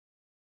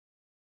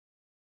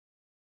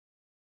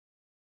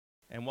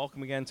and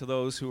welcome again to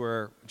those who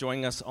are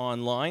joining us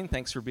online.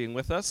 Thanks for being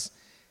with us.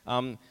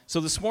 So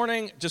this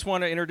morning, just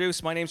want to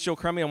introduce, my name's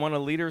Crummey. I'm one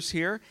of the leaders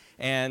here,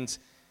 and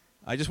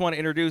I just want to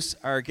introduce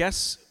our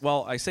guests.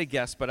 Well, I say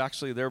guests, but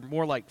actually they're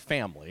more like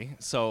family.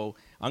 So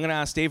I'm going to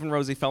ask Dave and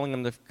Rosie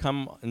Fellingham to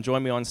come and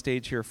join me on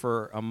stage here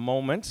for a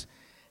moment.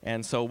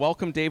 And so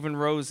welcome Dave and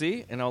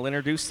Rosie, and I'll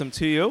introduce them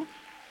to you.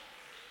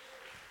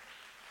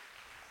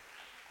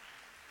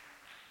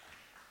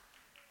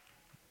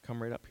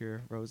 Come right up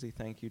here, Rosie.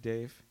 Thank you,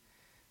 Dave.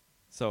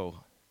 So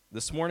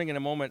this morning, in a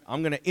moment,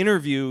 I'm going to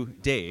interview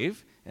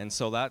Dave, and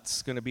so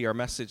that's going to be our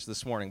message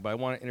this morning. But I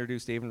want to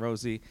introduce Dave and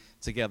Rosie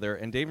together.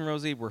 And Dave and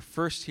Rosie were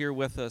first here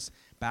with us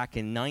back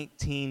in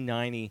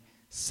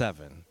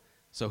 1997.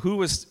 So who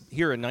was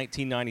here in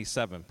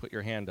 1997? Put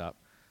your hand up.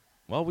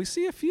 Well, we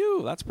see a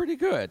few. That's pretty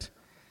good.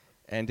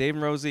 And Dave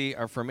and Rosie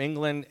are from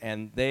England,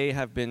 and they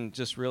have been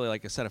just really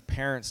like a set of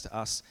parents to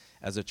us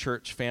as a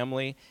church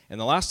family. And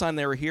the last time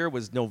they were here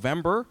was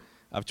November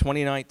of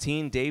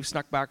 2019. Dave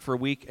snuck back for a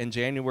week in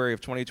January of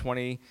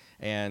 2020,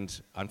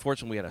 and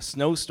unfortunately we had a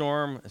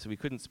snowstorm, so we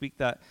couldn't speak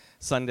that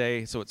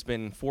Sunday. So it's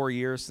been 4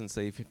 years since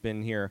they've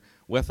been here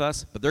with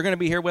us. But they're going to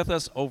be here with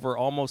us over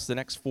almost the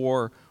next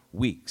 4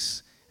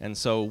 weeks. And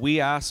so we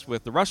asked,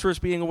 with the Rushers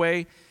being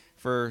away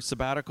for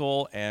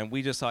sabbatical, and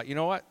we just thought, you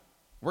know what?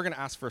 We're going to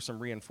ask for some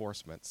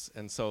reinforcements.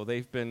 And so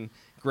they've been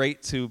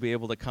great to be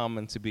able to come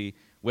and to be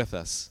with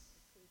us.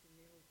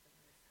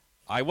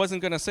 I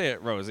wasn't going to say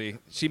it, Rosie.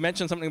 She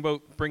mentioned something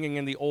about bringing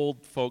in the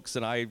old folks,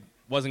 and I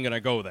wasn't going to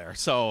go there.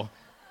 So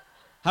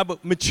how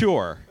about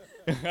mature?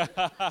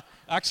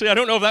 Actually, I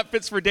don't know if that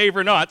fits for Dave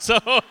or not. So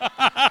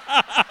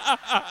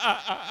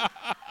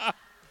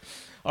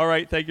all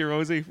right, thank you,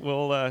 Rosie.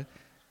 We'll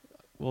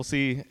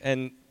see.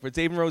 And for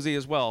Dave and Rosie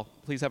as well,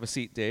 please have a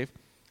seat, Dave.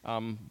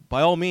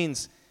 By all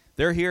means,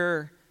 they're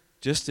here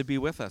just to be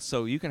with us.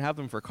 So you can have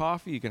them for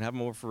coffee. You can have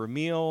them over for a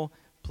meal.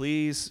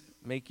 Please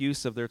make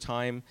use of their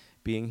time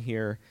being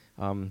here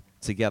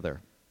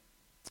together.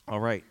 All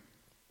right.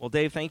 Well,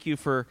 Dave, thank you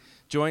for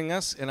joining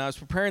us. And I was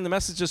preparing the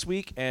message this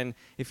week. And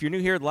if you're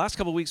new here, the last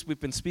couple of weeks we've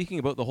been speaking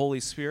about the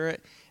Holy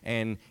Spirit.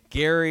 And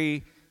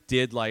Gary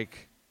did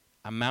like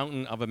a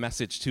mountain of a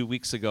message 2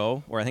 weeks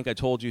ago, where I think I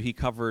told you he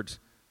covered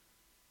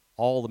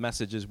all the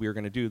messages we were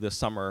going to do this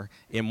summer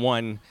in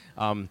one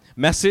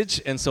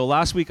message. And so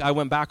last week I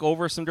went back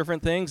over some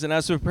different things. And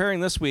as I was preparing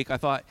this week, I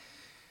thought,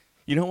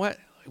 you know what?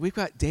 We've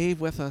got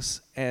Dave with us,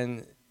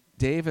 and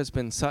Dave has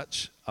been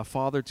such a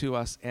father to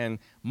us. And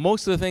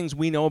most of the things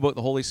we know about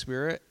the Holy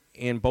Spirit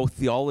in both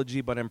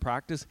theology but in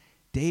practice,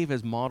 Dave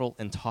has modeled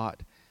and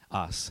taught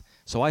us.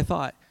 So I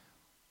thought,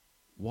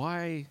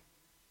 why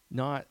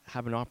not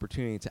have an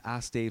opportunity to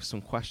ask Dave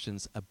some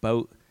questions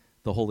about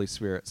the Holy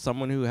Spirit?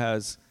 Someone who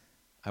has,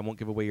 I won't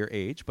give away your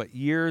age, but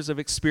years of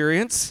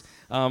experience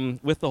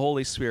with the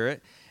Holy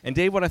Spirit. And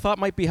Dave, what I thought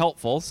might be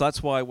helpful, so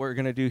that's why we're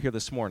going to do here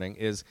this morning,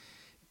 is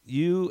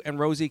you and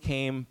Rosie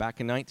came back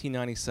in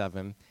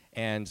 1997,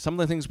 and some of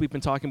the things we've been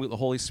talking about the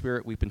Holy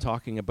Spirit, we've been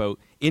talking about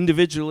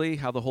individually,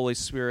 how the Holy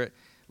Spirit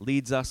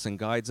leads us and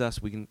guides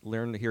us. We can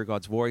learn to hear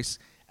God's voice.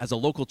 As a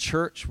local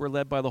church, we're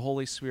led by the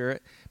Holy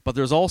Spirit, but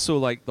there's also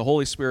like the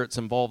Holy Spirit's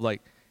involved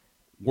like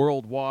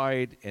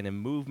worldwide and in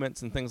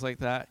movements and things like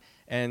that.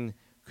 And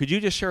could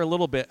you just share a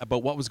little bit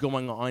about what was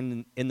going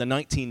on in the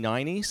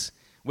 1990s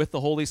with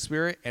the Holy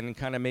Spirit and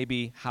kind of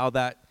maybe how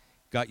that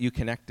got you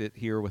connected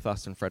here with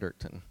us in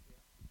Fredericton?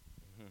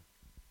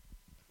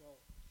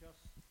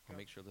 I'll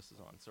make sure this is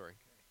on. Sorry.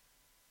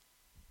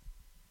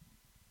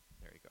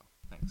 There you go.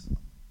 Thanks.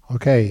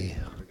 Okay.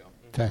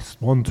 Test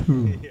 1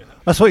 2. Yeah.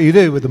 That's what you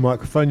do with the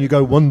microphone. You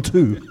go 1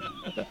 2.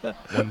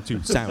 1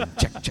 2. Sound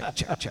check.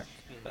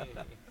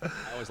 I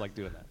always like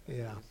doing that.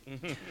 Yeah.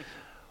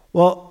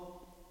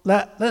 Well,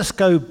 let's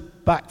go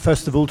back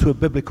first of all to a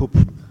biblical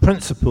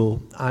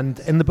principle.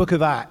 And in the book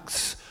of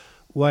Acts,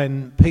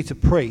 when Peter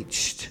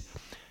preached,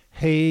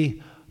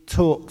 he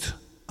talked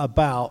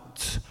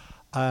about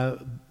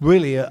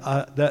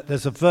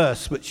there's a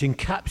verse which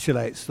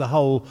encapsulates the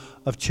whole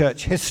of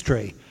church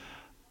history,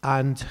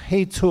 and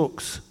he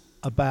talks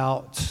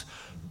about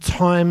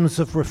times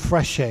of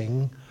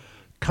refreshing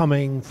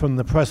coming from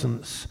the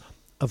presence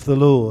of the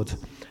Lord.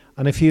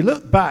 And if you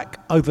look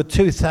back over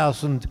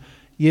 2,000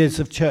 years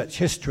of church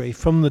history,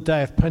 from the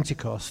day of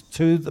Pentecost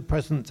to the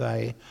present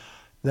day,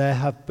 there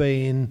have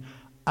been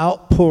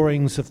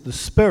outpourings of the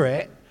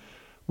Spirit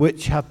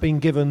which have been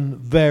given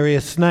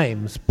various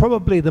names.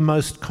 Probably the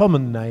most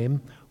common name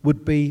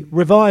would be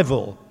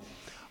revival.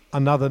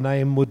 Another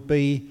name would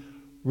be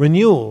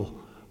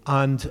renewal.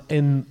 And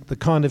in the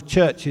kind of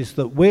churches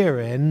that we're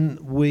in,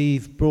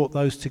 we've brought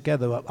those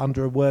together up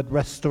under a word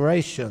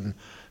restoration.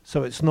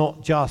 So it's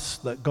not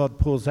just that God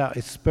pours out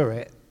his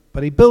Spirit,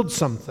 but he builds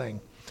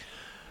something.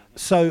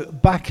 So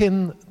back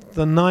in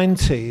the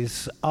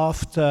 90s,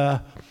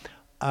 after,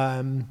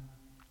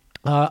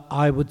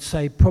 I would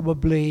say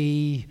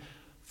probably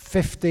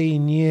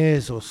 15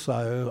 years or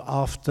so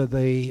after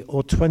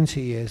or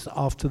 20 years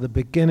after the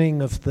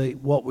beginning of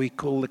what we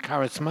call the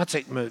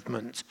charismatic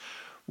movement,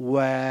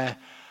 where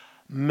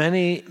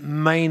many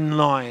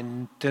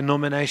mainline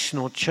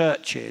denominational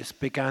churches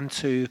began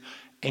to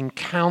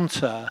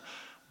encounter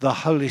the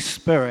Holy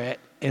Spirit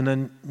in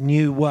a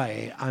new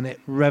way, and it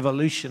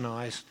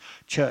revolutionized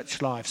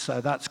church life.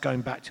 So that's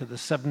going back to the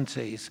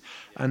 70s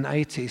and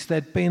 80s.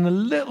 There'd been a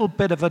little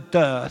bit of a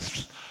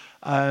dearth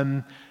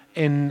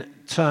in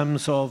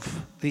terms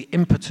of the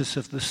impetus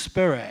of the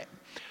Spirit.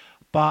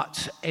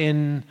 But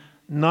in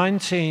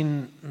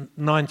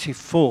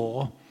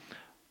 1994,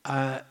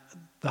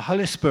 the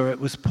Holy Spirit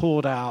was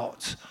poured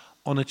out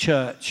on a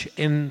church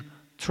in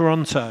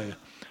Toronto,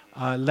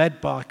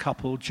 led by a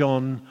couple,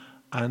 John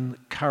and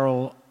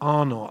Carol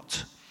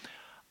Arnott.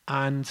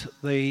 And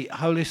the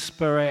Holy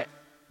Spirit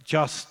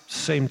just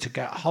seemed to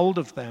get hold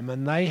of them,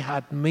 and they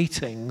had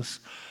meetings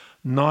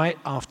night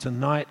after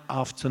night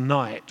after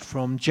night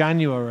from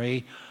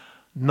January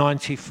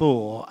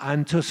 94,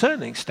 and to a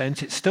certain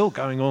extent it's still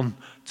going on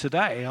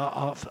today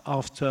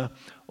after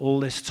all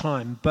this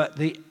time. But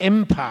the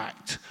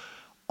impact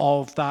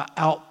of that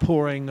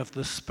outpouring of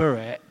the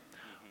Spirit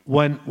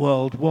went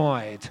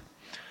worldwide.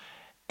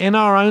 In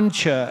our own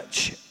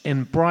church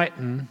in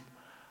Brighton,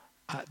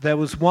 there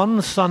was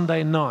one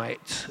Sunday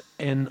night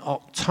in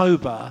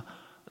October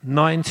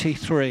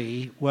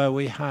 93 where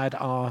we had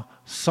our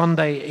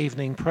Sunday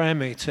evening prayer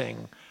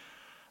meeting,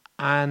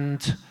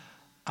 and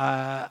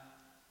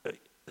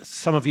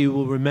some of you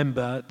will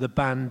remember the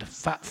band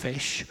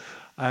Fatfish.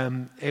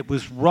 It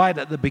was right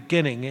at the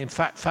beginning. In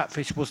fact,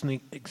 Fatfish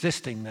wasn't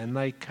existing then.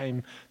 They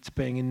came to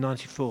being in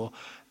 94.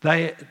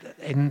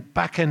 In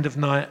back end of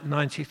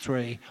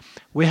 93,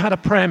 we had a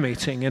prayer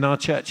meeting in our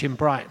church in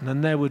Brighton,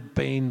 and there would have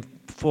been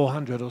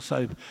 400 or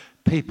so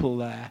people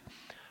there.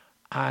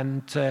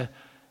 And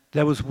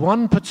there was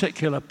one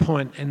particular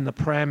point in the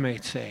prayer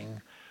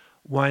meeting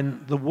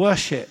when the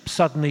worship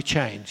suddenly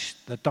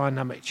changed, the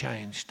dynamic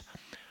changed,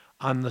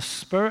 and the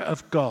Spirit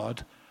of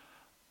God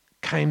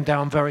came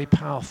down very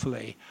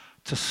powerfully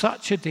to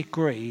such a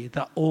degree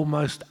that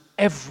almost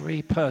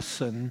every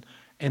person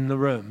in the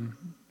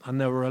room,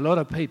 and there were a lot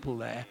of people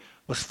there,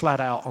 was flat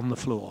out on the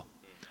floor.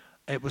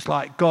 It was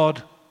like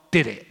God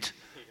did it.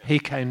 He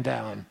came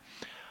down.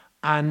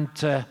 And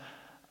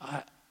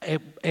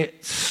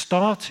it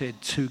started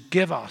to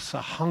give us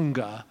a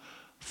hunger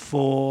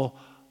for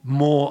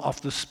more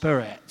of the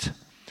Spirit.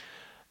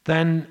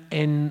 Then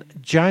in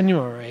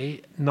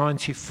January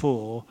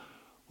 94,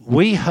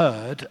 we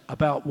heard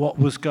about what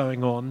was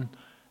going on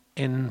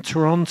in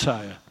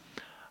Toronto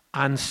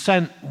and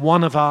sent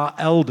one of our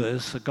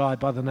elders, a guy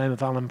by the name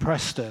of Alan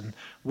Preston.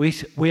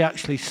 We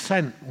actually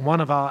sent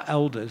one of our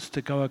elders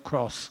to go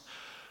across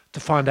to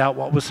find out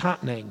what was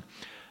happening.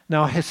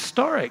 Now,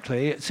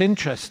 historically, it's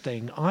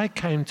interesting. I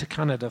came to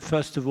Canada,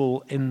 first of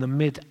all, in the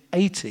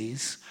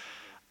mid-80s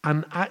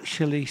and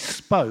actually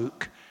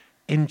spoke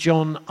in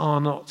John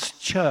Arnott's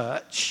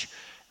church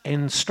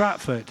in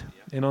Stratford,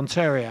 in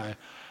Ontario.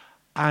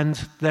 And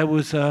there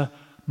was a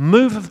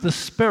move of the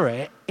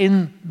Spirit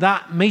in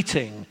that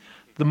meeting.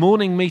 The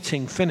morning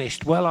meeting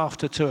finished well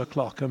after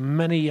 2:00, and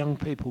many young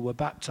people were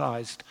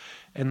baptized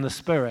in the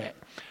Spirit.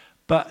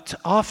 But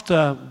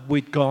after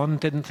we'd gone,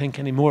 didn't think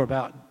any more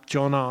about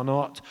John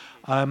Arnott,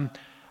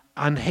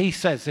 and he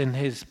says in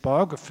his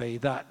biography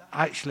that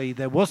actually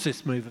there was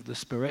this move of the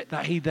Spirit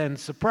that he then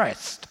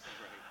suppressed.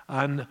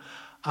 And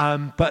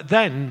but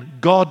then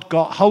God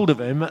got hold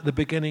of him at the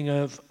beginning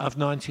of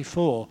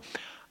 94.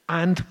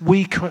 And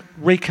we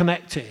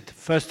reconnected,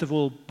 first of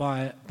all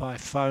by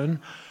phone.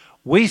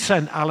 We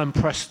sent Alan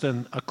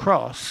Preston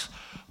across.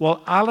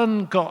 Well,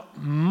 Alan got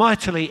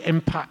mightily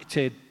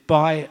impacted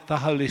by the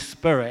Holy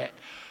Spirit.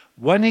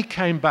 When he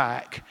came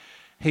back,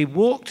 he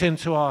walked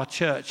into our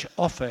church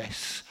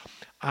office,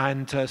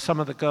 and some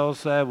of the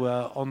girls there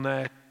were on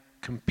their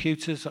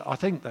computers. I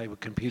think they were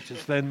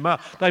computers then.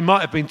 They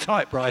might have been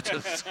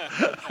typewriters.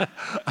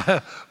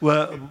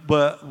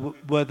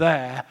 were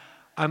there.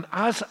 And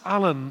as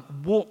Alan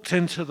walked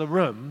into the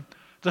room,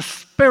 the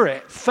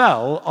Spirit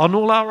fell on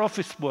all our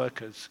office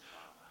workers.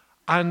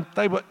 And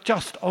they were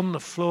just on the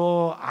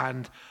floor,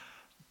 and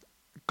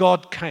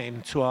God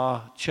came to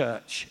our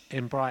church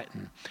in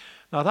Brighton.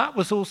 Now, that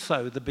was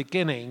also the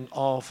beginning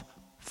of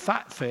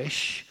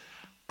Fatfish.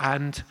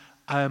 And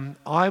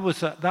I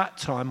was at that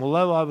time,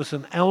 although I was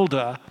an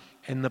elder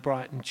in the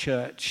Brighton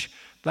church,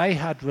 they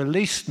had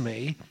released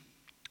me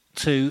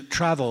to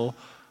travel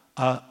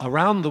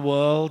around the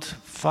world,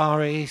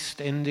 Far East,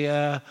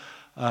 India,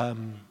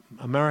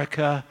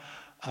 America,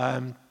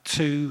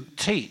 to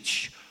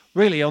teach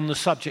really on the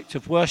subject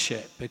of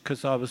worship,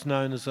 because I was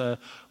known as a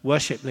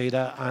worship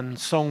leader and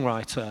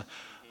songwriter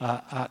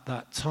at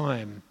that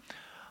time.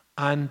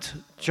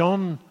 And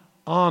John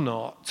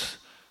Arnott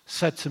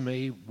said to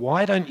me,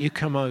 "Why don't you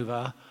come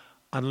over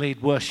and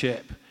lead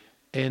worship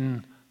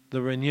in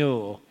the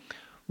renewal?"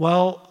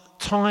 Well,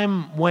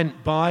 time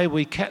went by,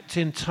 we kept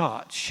in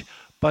touch,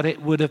 but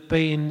it would have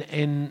been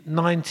in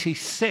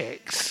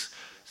 96,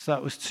 so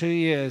that was 2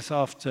 years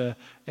after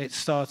it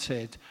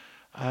started.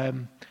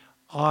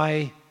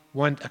 I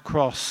went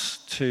across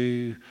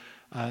to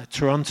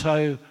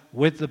Toronto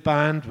with the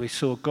band. We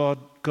saw God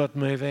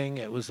moving.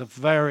 It was a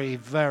very,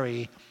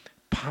 very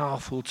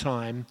powerful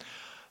time.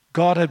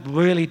 God had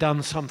really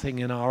done something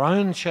in our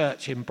own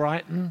church in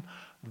Brighton,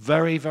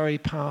 very, very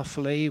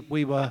powerfully.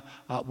 We were,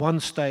 at one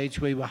stage,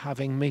 we were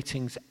having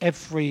meetings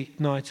every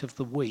night of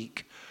the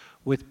week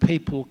with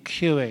people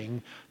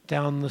queuing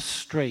down the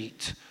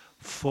street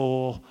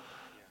for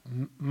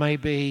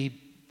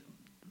maybe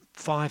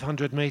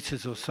 500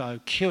 meters or so,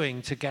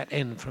 queuing to get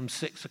in from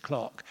 6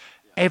 o'clock.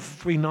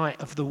 Every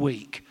night of the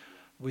week,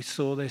 we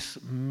saw this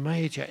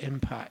major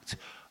impact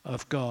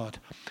of God.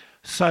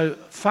 So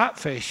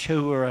Fatfish,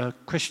 who were a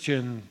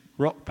Christian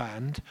rock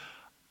band,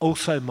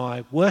 also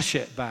my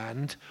worship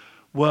band,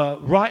 were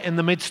right in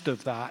the midst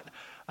of that,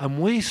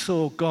 and we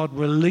saw God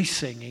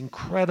releasing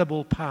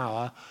incredible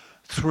power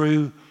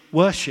through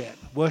worship.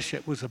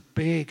 Worship was a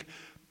big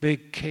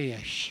key,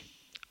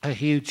 a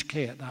huge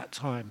key at that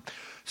time.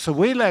 So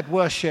we led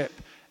worship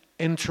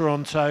in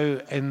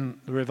Toronto in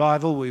the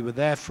revival. We were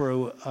there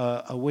for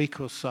a week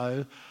or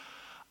so,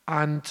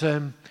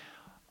 and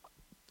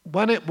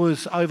when it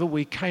was over,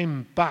 we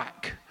came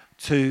back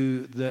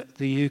to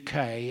the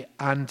UK,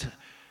 and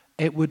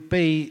it would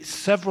be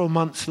several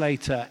months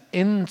later,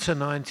 into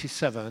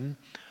 97,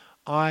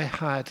 I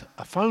had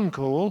a phone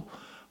call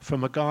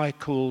from a guy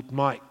called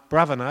Mike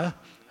Bravener,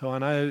 who I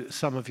know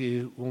some of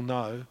you will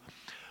know.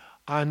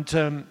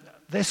 And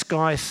this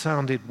guy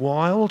sounded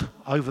wild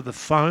over the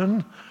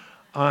phone.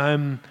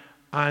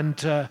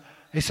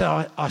 He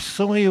said, I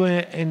saw you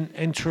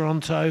in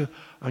Toronto,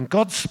 and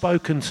God's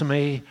spoken to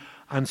me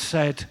and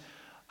said,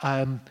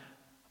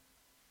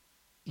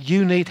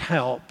 you need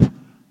help.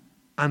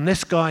 And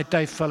this guy,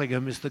 Dave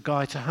Fellingham, is the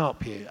guy to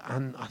help you.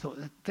 And I thought,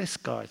 this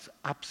guy's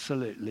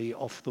absolutely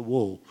off the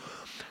wall.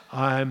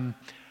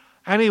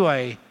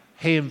 Anyway,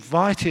 he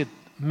invited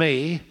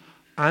me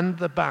and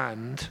the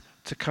band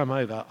to come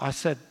over. I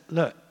said,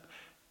 look,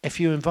 if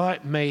you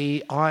invite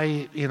me,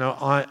 I'm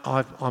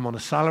on a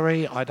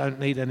salary, I don't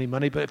need any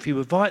money, but if you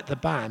invite the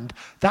band,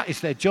 that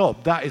is their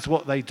job, that is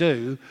what they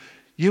do,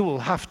 you will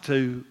have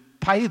to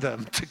pay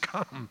them to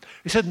come.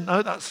 He said,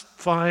 no, that's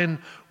fine,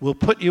 we'll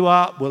put you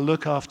up, we'll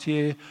look after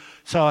you.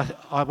 So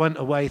I went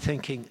away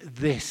thinking,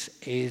 this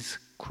is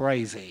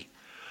crazy.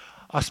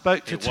 I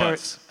spoke to Terry.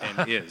 Was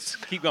and is.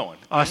 Keep going.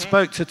 I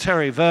spoke to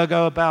Terry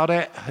Virgo about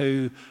it,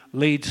 who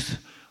leads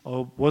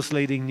or was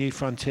leading New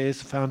Frontiers,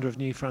 the founder of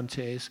New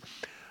Frontiers.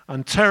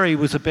 And Terry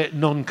was a bit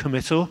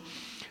non-committal.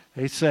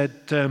 He said,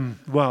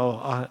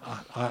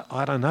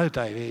 I don't know,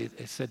 Dave.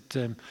 He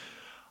said,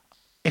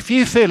 if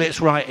you feel it's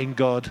right in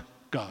God,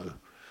 go.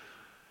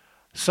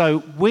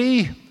 So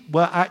we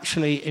were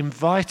actually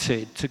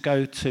invited to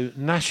go to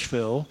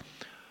Nashville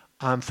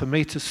for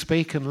me to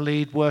speak and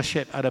lead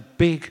worship at a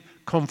big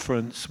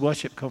conference,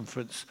 worship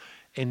conference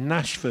in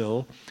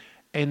Nashville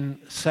in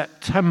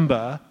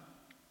September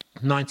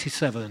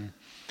 97.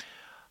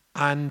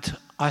 And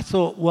I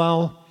thought,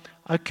 well,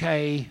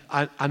 okay,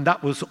 and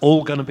that was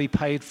all going to be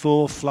paid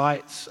for,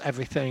 flights,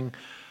 everything.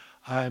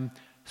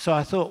 So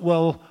I thought,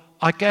 well,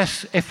 I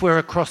guess if we're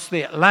across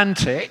the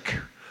Atlantic,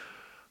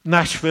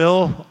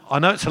 Nashville, I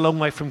know it's a long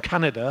way from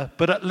Canada,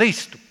 but at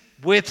least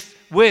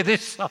we're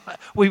this side,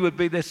 we would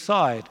be this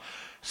side.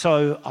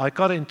 So I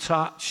got in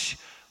touch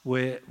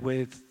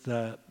with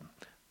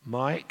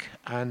Mike,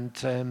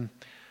 and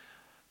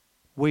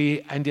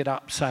we ended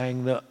up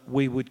saying that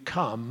we would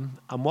come,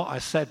 and what I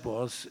said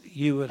was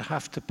you would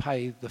have to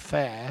pay the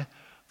fare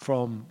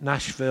from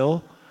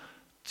Nashville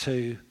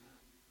to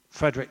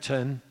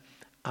Fredericton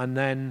and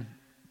then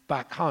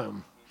back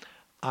home.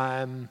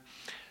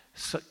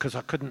 Because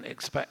I couldn't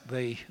expect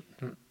the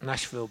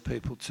Nashville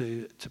people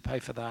to pay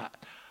for that.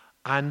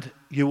 And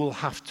you will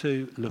have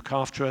to look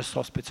after us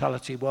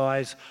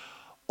hospitality-wise,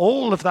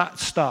 all of that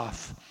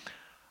stuff.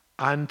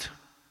 And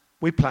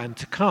we planned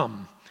to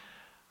come.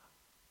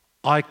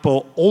 I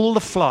bought all the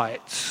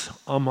flights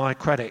on my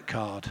credit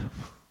card.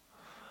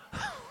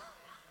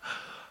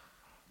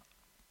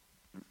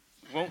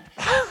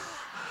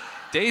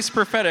 Dave's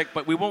prophetic,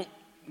 but we won't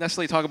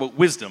necessarily talk about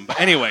wisdom.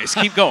 But anyways,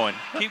 keep going.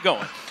 Keep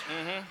going.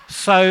 Mm-hmm.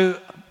 So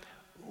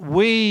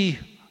we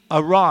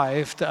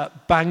arrived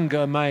at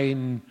Bangor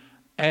Main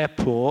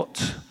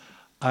Airport.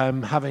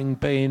 Having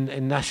been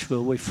in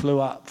Nashville, we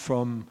flew up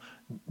from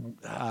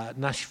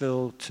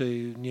Nashville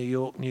to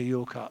New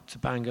York up to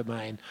Bangor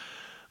Main.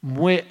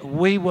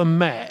 We were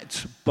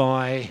met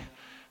by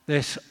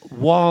this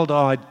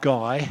wild-eyed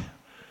guy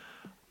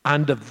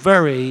and a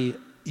very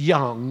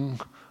young,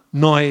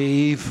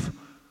 naive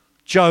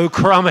Joe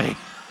Crummey.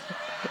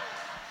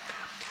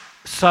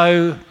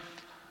 So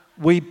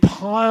we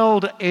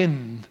piled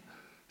in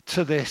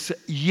to this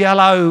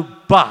yellow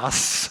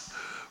bus,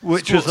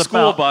 which was a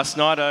school bus,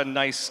 not a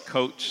nice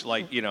coach,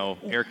 like,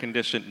 air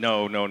conditioned.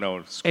 No.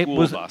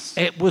 School bus.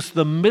 It was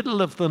the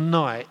middle of the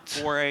night.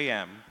 4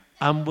 a.m.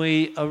 And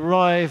we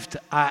arrived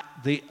at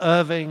the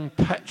Irving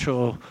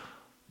petrol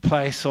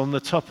place on the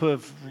top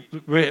of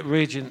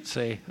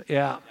Regency.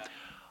 Yeah.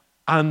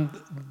 And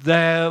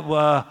there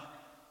were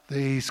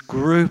these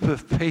group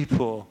of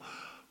people,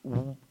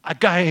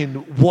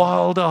 again,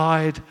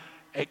 wild-eyed,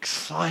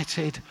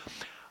 excited,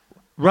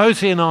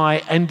 Rosie and I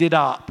ended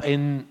up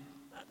in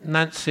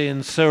Nancy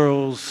and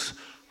Cyril's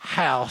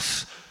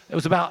house. It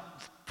was about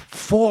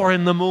 4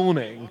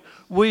 a.m.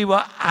 We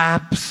were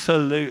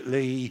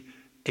absolutely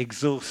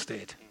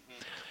exhausted.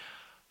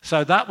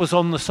 So that was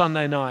on the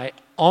Sunday night.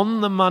 On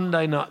the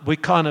Monday night, we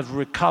kind of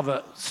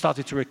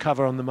started to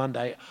recover on the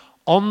Monday.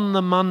 On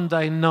the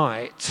Monday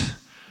night,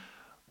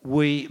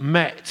 we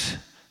met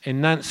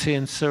in Nancy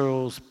and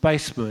Cyril's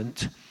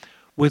basement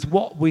with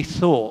what we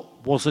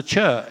thought was a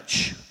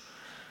church.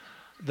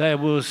 There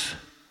was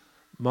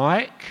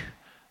Mike,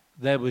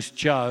 there was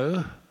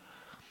Joe,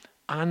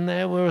 and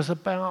there was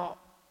about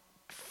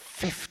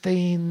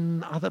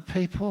 15 other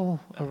people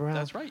around.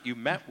 That's right. You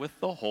met with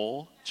the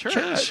whole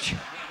church.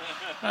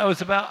 That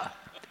was about...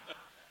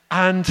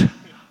 And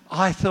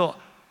I thought,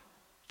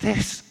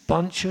 this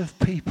bunch of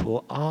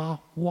people are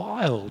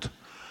wild.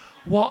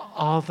 What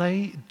are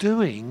they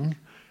doing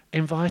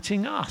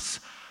inviting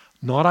us?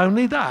 Not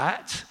only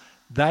that,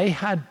 they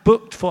had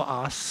booked for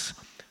us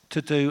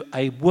to do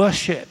a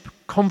worship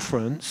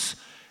conference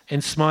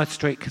in Smythe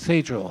Street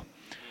Cathedral.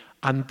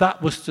 And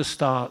that was to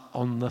start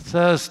on the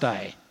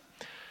Thursday.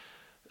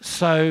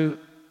 So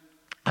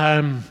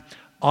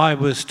I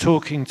was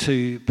talking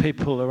to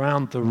people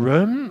around the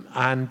room,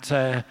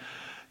 and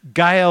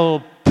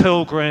Gail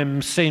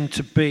Pilgrim seemed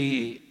to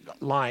be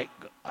like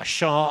a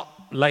sharp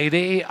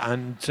lady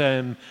and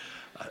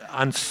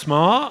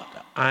smart,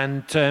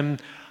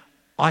 and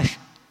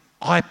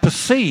I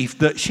perceived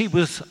that she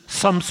was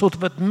some sort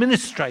of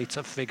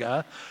administrator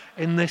figure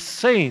in this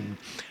scene.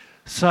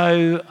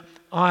 So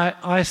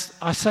I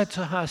said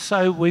to her,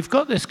 so we've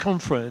got this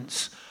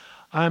conference.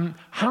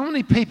 How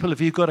many people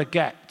have you got to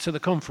get to the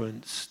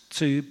conference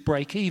to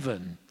break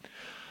even?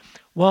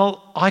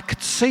 Well, I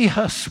could see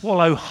her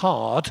swallow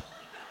hard,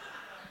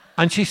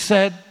 and she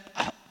said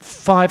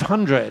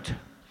 500.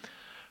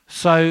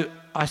 So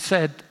I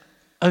said,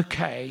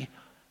 okay,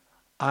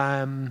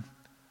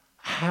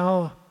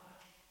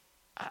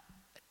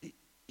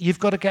 you've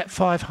got to get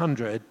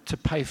 500 to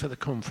pay for the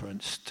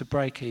conference to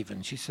break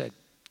even. She said,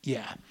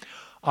 yeah.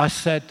 I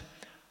said,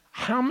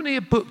 how many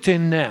are booked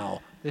in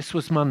now? This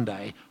was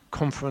Monday,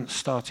 conference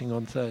starting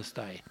on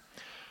Thursday.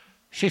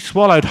 She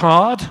swallowed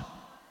hard,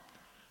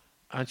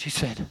 and she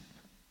said,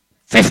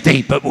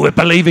 50, but we're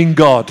believing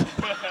God.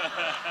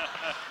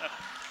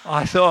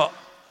 I thought...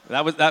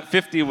 That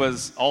 50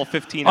 was all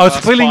 15 I was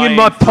feeling in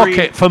my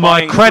pocket for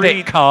my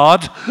credit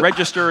card.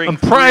 Registering.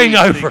 and praying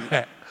over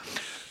it.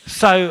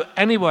 So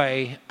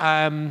anyway,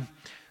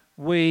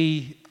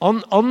 we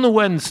on the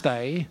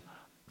Wednesday,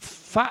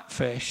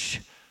 Fatfish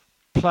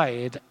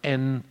played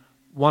in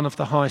one of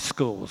the high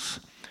schools,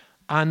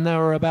 and there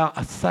were about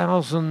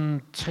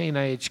 1,000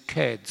 teenage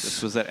kids.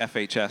 This was at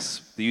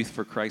FHS, the Youth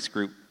for Christ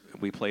group.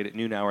 We played at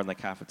noon hour in the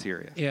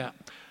cafeteria. Yeah,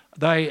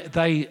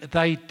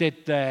 they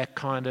did their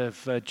kind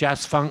of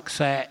jazz funk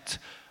set,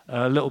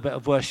 a little bit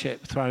of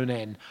worship thrown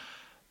in.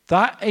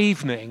 That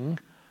evening,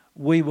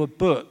 we were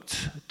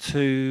booked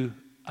to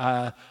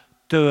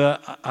do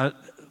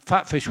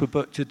Fatfish were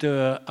booked to do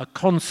a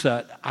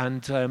concert,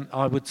 and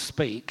I would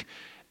speak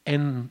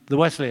in the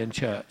Wesleyan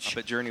Church. Up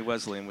at Journey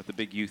Wesleyan with the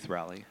big youth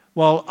rally.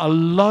 Well, a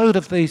load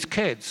of these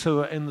kids who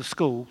were in the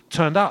school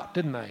turned up,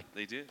 didn't they?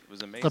 They did. It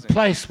was amazing. The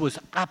place was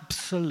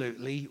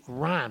absolutely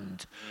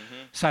rammed.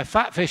 Mm-hmm. So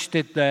Fatfish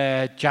did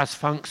their jazz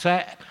funk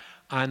set,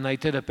 and they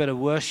did a bit of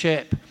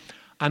worship,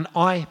 and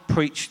I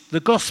preached the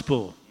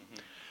gospel,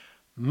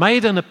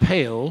 made an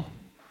appeal,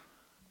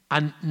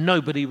 and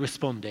nobody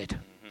responded.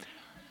 Mm-hmm.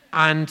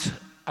 And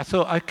I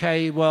thought,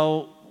 okay,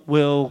 well,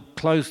 we'll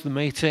close the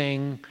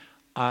meeting.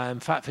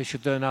 Fatfish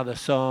will do another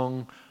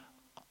song.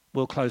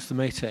 We'll close the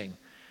meeting.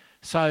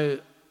 So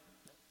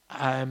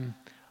I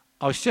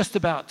was just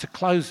about to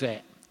close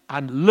it,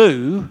 and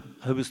Lou,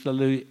 who was the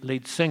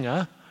lead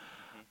singer,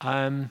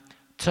 turned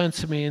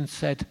to me and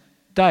said,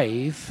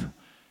 Dave,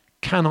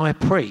 can I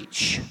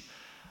preach?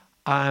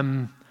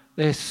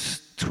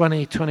 This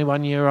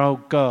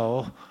 21-year-old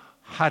girl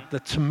had the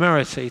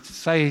temerity to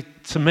say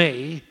to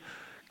me,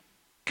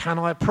 can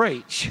I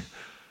preach?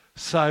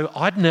 So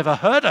I'd never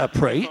heard her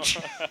preach.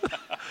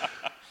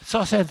 So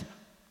I said,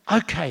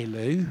 okay,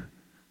 Lou,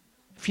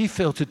 if you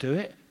feel to do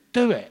it,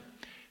 do it.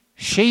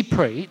 She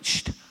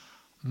preached,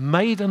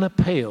 made an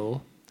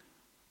appeal,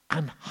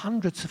 and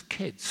hundreds of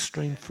kids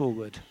streamed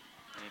forward.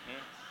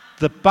 Mm-hmm.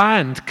 The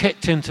band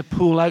kicked into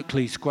Paul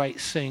Oakley's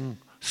great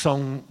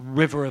song,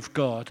 River of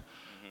God.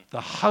 Mm-hmm. The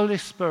Holy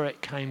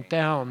Spirit came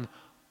down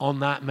on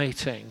that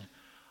meeting,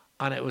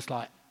 and it was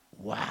like,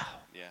 wow,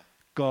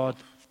 God,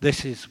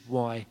 this is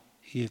why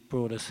you've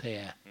brought us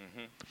here.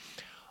 Mm-hmm.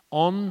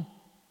 On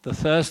the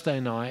Thursday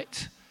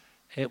night,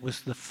 it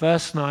was the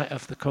first night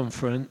of the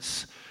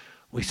conference.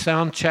 We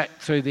sound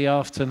checked through the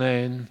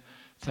afternoon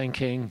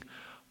thinking,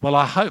 well,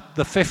 I hope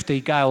the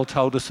 50 Gail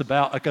told us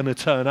about are going to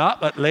turn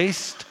up at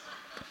least.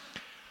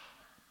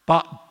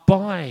 But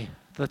by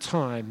the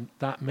time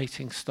that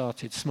meeting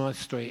started, Smythe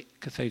Street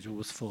Cathedral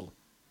was full.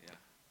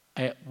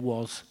 Yeah. It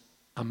was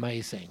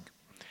amazing.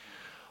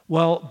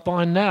 Well,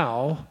 by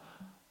now,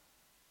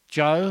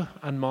 Joe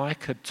and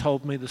Mike had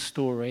told me the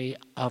story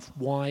of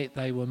why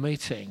they were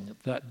meeting,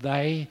 that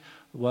they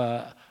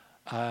were,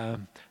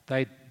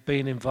 they'd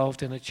been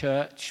involved in a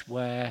church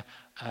where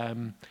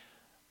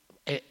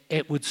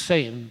it would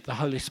seem the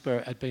Holy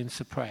Spirit had been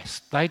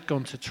suppressed. They'd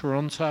gone to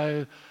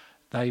Toronto,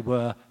 they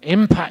were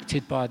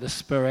impacted by the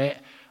Spirit,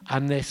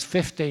 and this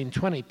 15,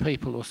 20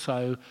 people or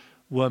so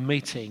were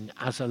meeting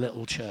as a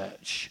little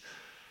church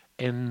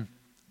in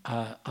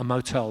a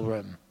motel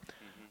room.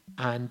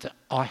 And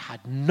I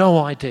had no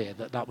idea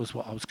that that was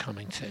what I was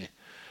coming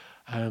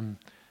to.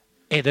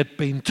 It had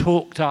been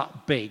talked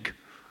up big.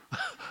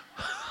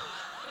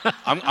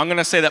 I'm going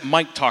to say that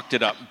Mike talked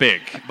it up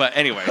big. But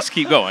anyways,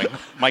 keep going.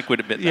 Mike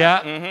would admit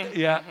that.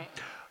 Yeah.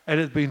 It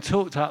had been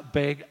talked up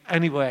big.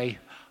 Anyway,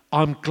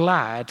 I'm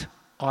glad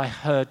I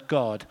heard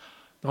God.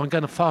 Now I'm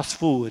going to fast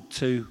forward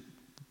to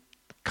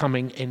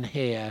coming in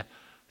here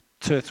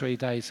 2 or 3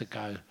 days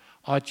ago.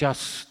 I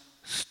just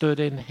stood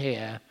in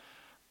here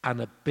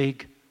and a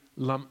big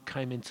lump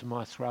came into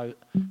my throat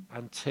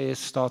and tears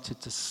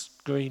started to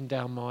stream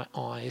down my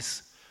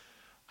eyes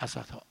as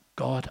I thought,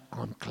 God,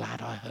 I'm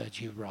glad I heard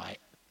you right.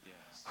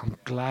 Yes. I'm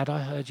glad I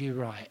heard you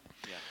right.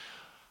 Yeah.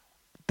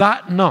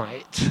 That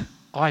night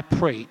I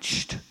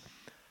preached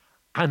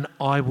and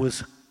I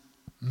was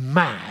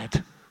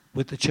mad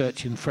with the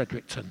church in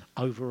Fredericton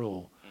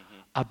overall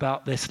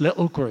about this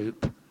little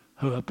group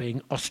who are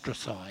being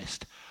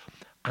ostracized.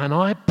 And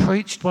I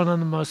preached one of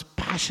the most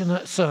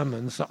passionate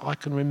sermons that I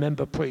can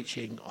remember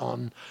preaching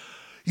on,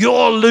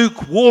 "You're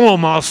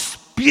lukewarm, I'll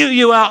spew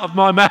you out of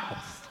my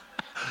mouth."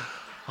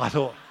 I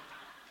thought,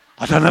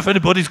 I don't know if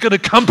anybody's going to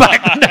come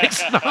back the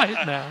next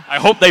night now. I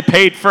hope they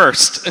paid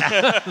first.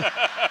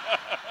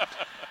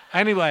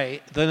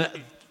 Anyway,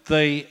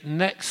 the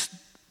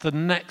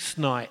next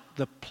night,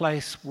 the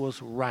place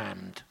was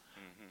rammed,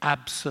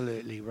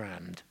 absolutely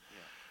rammed.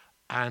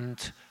 Yeah.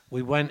 And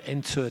we went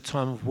into a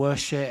time of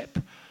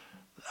worship.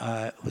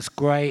 It was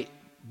great.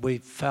 We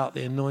felt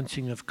the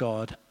anointing of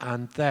God.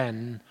 And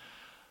then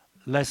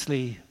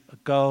Leslie, a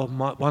girl,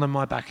 one of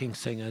my backing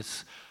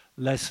singers,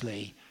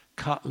 Leslie,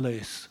 cut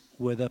loose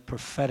with a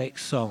prophetic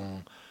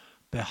song.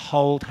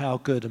 "Behold how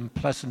good and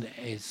pleasant it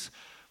is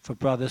for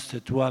brothers to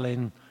dwell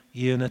in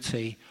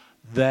unity.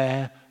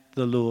 There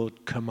the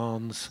Lord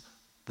commands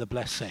the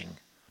blessing."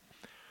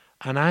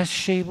 And as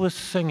she was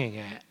singing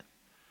it,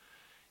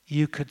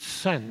 you could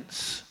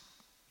sense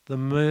the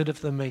mood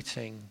of the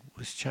meeting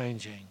was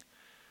changing.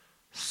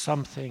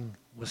 Something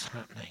was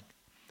happening.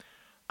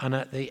 And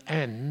at the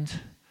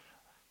end,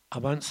 I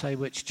won't say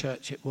which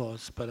church it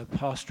was, but a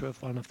pastor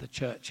of one of the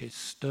churches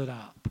stood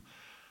up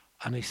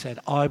and he said,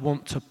 "I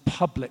want to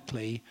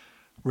publicly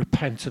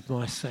repent of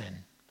my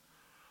sin."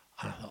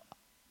 And I thought,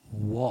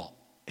 what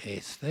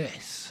is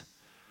this?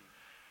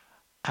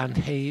 And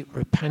he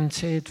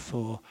repented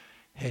for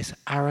his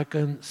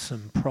arrogance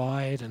and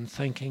pride and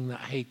thinking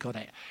that he got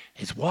it.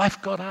 His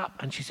wife got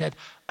up and she said,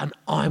 "And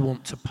I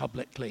want to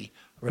publicly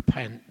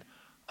repent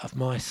of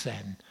my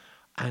sin."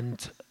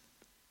 And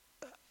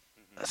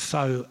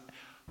so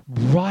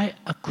right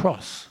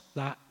across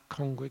that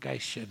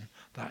congregation,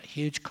 that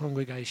huge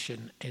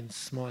congregation in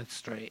Smythe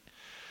Street,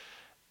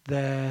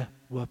 there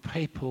were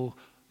people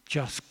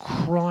just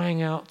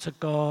crying out to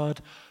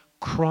God,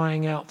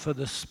 crying out for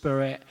the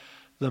Spirit.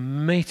 The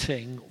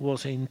meeting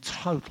was in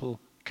total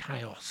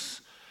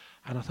chaos.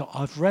 And I thought,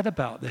 I've read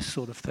about this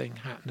sort of thing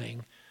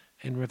happening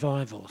in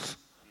revivals.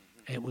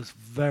 It was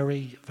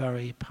very,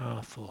 very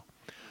powerful.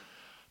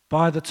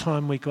 By the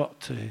time we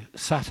got to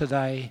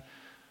Saturday,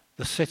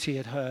 the city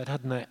had heard,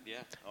 hadn't it?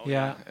 Yeah. Oh,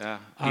 yeah.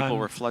 People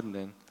were flooding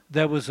in.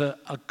 There was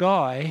a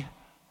guy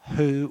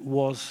who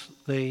was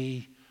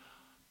the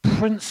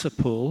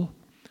principal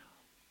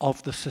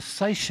of the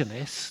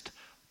Cessationist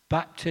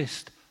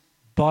Baptist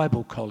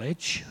Bible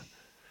College,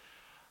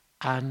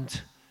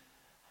 and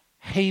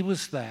he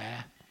was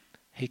there.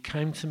 He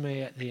came to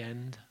me at the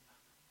end.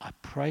 I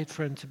prayed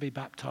for him to be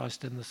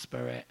baptized in the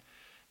Spirit.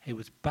 He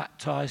was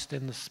baptized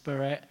in the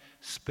Spirit,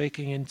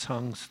 speaking in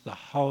tongues, the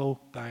whole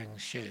bang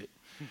shoot.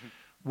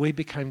 We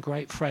became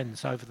great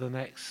friends over the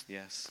next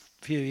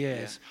few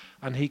years,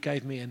 and he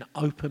gave me an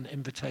open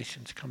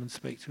invitation to come and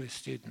speak to his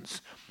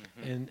students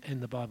in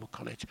the Bible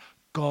College.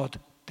 God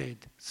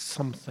did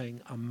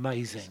something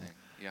amazing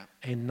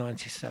in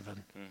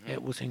 97.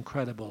 It was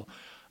incredible.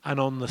 And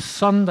on the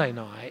Sunday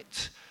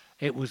night,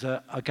 it was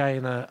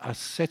again a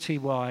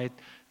citywide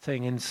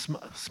thing in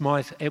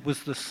Smythe. It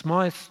was the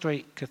Smythe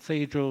Street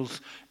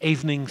Cathedral's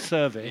evening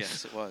service.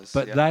 Yes, it was.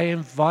 But they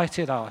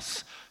invited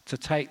us to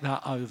take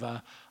that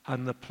over,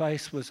 and the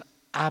place was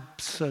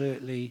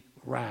absolutely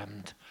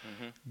rammed.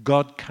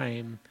 God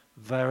came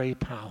very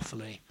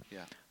powerfully.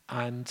 Yeah.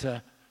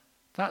 And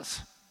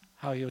that's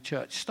how your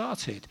church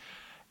started.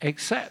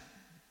 Except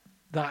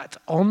that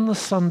on the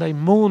Sunday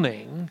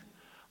morning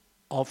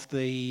of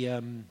the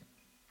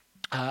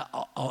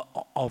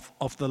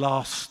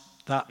last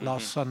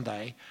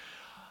Sunday,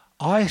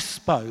 I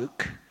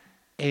spoke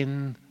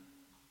to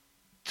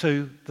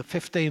the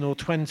 15 or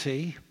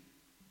 20,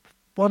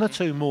 one or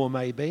two more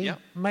maybe,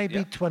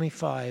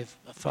 25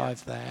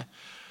 there.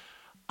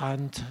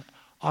 and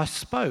I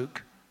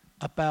spoke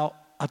about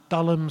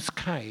Adullam's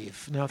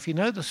cave. Now, if you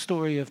know the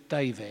story of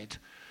David,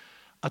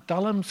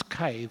 Adullam's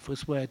cave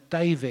was where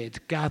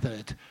David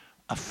gathered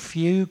a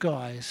few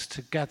guys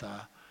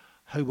together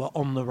who were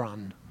on the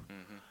run.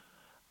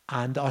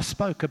 And I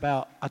spoke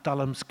about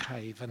Adullam's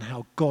cave and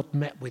how God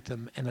met with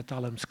them in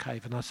Adullam's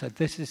cave. And I said,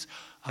 this is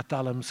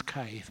Adullam's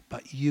cave,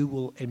 but you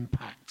will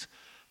impact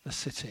the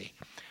city.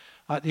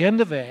 At the end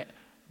of it,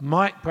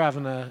 Mike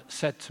Bravener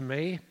said to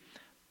me,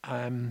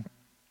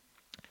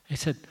 he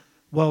said,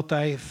 well,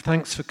 Dave,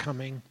 thanks for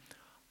coming.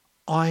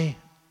 I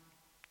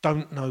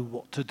don't know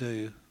what to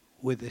do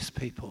with this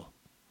people.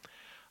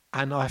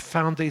 And I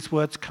found these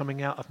words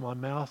coming out of my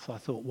mouth. I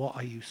thought, what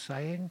are you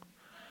saying?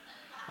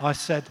 I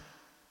said,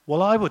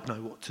 well, I would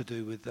know what to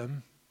do with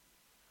them.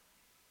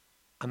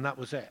 And that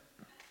was it.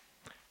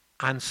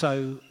 And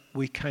so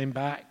we came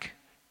back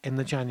in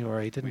the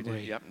January, didn't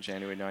we? Yep, in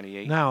January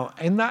 98. Now,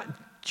 in that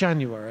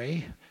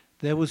January,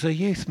 there was a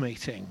youth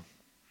meeting.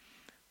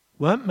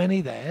 Weren't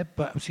many there,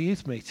 but it was a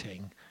youth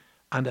meeting.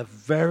 And a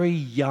very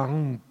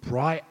young,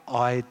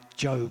 bright-eyed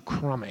Joe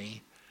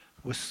Crummey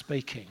was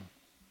speaking.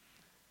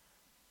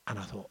 And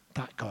I thought,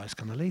 that guy's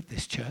going to lead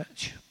this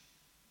church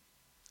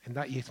in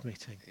that youth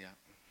meeting. Yeah.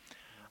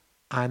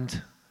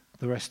 And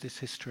the rest is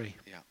history.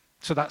 Yeah.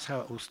 So that's how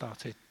it all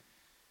started.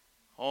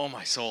 Oh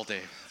my soul,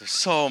 Dave. There's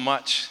so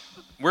much.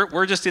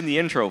 We're just in the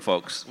intro,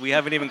 folks. We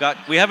haven't even got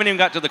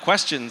to the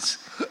questions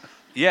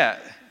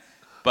yet.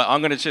 But I'm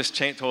going to just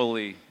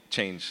totally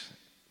change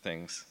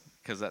things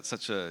because that's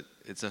such a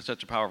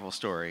powerful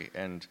story.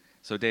 And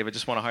so, Dave, I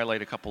just want to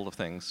highlight a couple of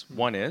things.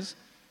 One is,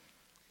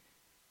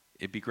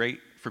 it'd be great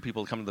for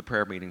people to come to the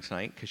prayer meeting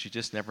tonight because you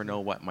just never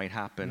know what might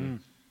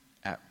happen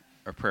at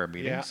a prayer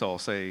meeting. Yeah. So I'll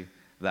say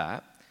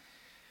that.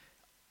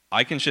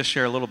 I can just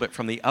share a little bit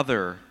from the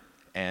other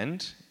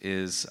end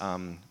is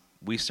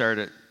we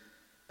started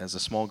as a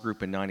small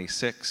group in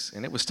 96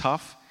 and it was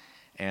tough.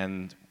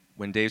 And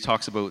when Dave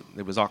talks about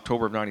it was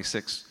October of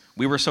 96,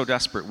 we were so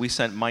desperate we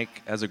sent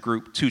Mike as a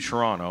group to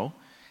Toronto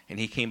and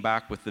he came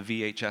back with the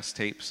VHS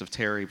tapes of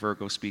Terry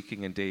Virgo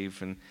speaking and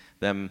Dave and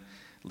them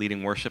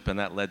leading worship, and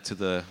that led to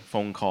the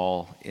phone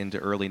call into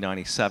early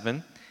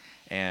 97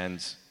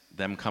 and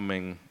them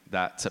coming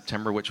that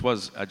September, which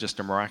was just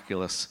a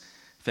miraculous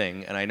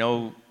thing. And I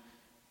know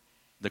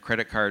the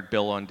credit card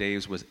bill on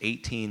Dave's was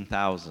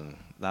 $18,000.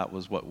 That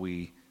was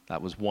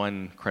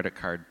one credit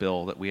card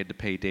bill that we had to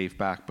pay Dave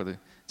back by the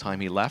time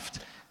he left.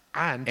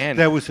 And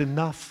there was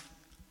enough.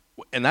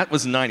 And that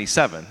was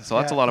 97, so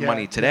that's a lot of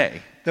money today.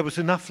 Yeah. There was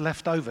enough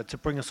left over to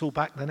bring us all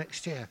back the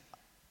next year.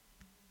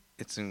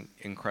 It's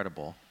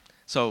incredible.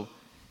 So,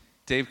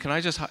 Dave, can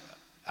I just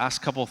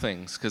ask a couple of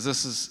things? Because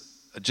this is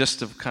a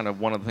gist of kind of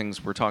one of the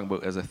things we're talking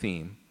about as a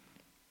theme.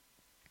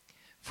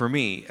 For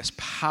me, as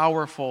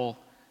powerful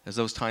as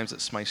those times at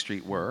Smythe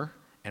Street were,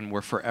 and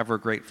we're forever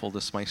grateful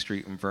to Smythe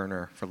Street and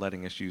Werner for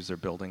letting us use their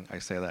building. I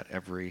say that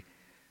every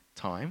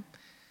time.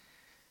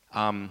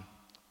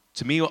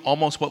 To me,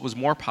 almost what was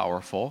more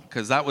powerful,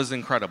 because that was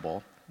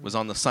incredible, was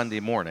on the Sunday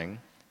morning.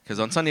 Because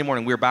on Sunday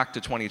morning, we were back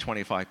to 20,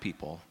 25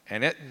 people.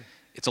 And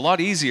it's a lot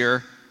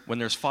easier when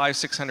there's 500,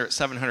 600,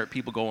 700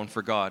 people going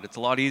for God. It's a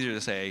lot easier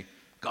to say,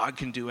 God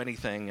can do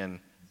anything and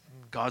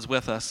God's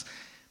with us.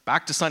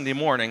 Back to Sunday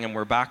morning, and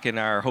we're back in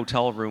our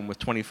hotel room with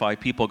 25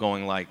 people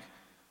going like,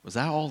 was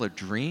that all a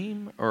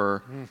dream?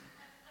 Or,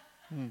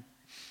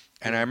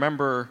 and I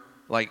remember,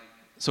 like,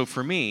 so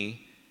for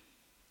me,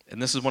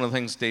 and this is one of the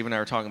things Dave and I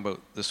are talking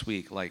about this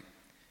week, like,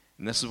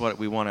 and this is what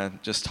we want to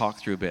just talk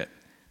through a bit.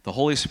 The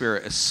Holy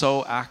Spirit is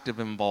so active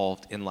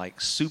involved in like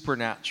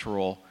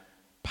supernatural,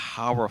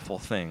 powerful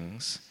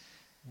things,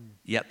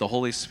 yet the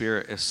Holy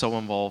Spirit is so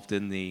involved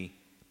in the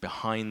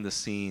behind the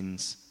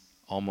scenes,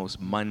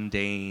 almost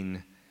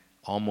mundane,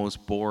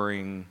 almost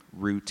boring,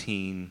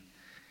 routine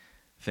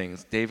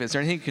things. Dave, is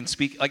there anything you can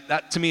speak? Like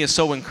that to me is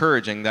so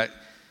encouraging that,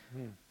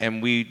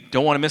 and we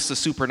don't want to miss the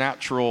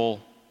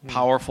supernatural,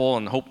 powerful,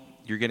 and hope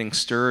you're getting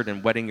stirred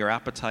and whetting your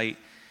appetite.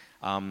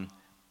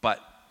 But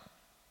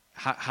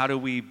how do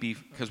we be,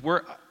 because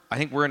I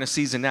think we're in a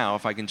season now,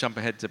 if I can jump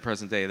ahead to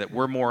present day, that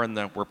we're more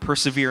we're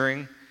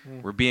persevering,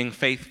 we're being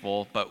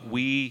faithful, but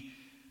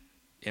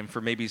and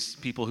for maybe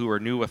people who are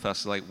new with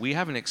us, like we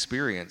haven't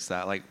experienced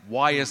that. Like,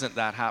 why isn't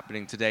that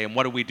happening today, and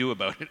what do we do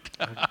about it?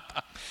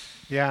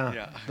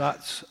 Yeah,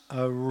 that's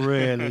a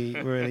really,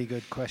 really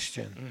good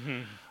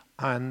question.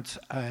 And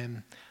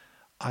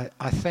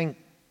I think,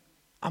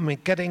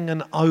 getting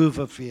an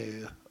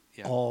overview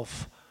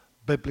of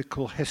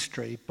biblical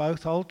history,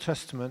 both Old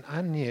Testament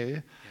and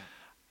New,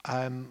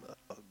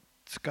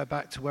 to go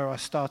back to where I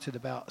started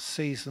about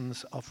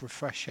seasons of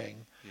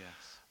refreshing,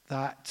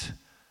 that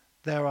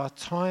there are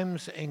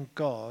times in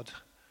God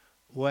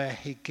where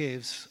he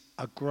gives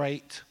a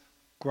great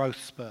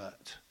growth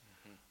spurt,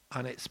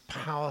 and it's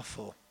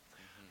powerful.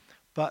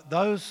 But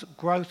those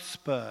growth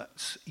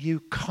spurts,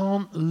 you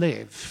can't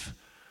live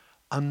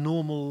a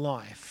normal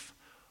life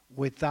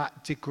with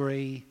that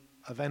degree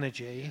of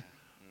energy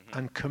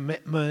and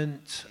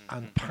commitment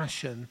and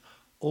passion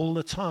all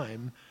the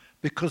time,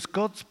 because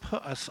God's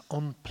put us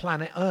on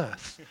planet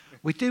Earth.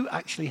 We do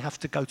actually have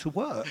to go to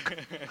work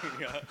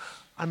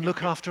and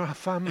look after our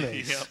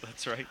families. Yeah,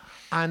 that's right.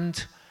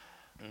 And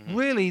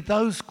really,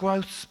 those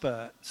growth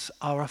spurts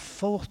are a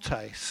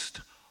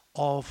foretaste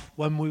of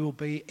when we will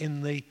be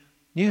in the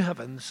new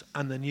heavens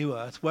and the new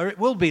earth, where it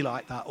will be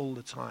like that all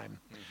the time.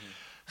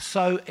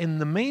 So in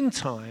the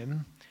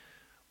meantime,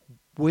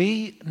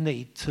 we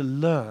need to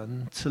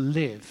learn to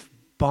live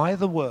by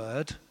the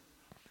word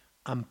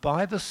and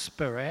by the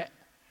Spirit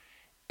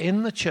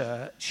in the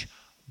church,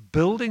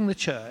 building the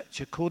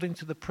church according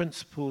to the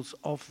principles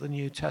of the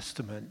New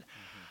Testament.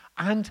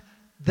 And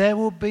there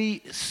will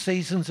be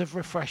seasons of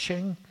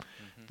refreshing.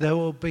 There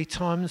will be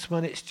times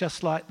when it's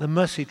just like the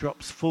mercy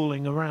drops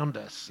falling around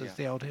us, as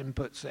the old hymn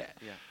puts it.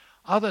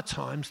 Other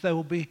times there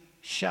will be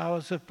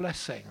showers of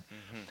blessing.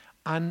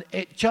 And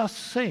it just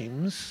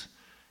seems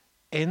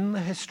in the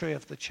history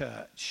of the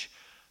church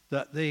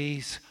that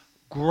these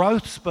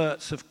growth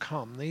spurts have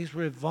come, these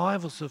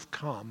revivals have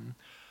come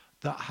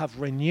that have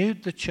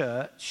renewed the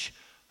church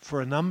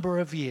for a number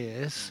of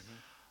years,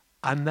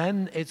 and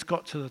then it's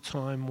got to the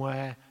time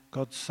where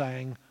God's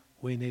saying,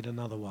 we need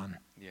another one.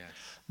 Yes.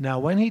 Now,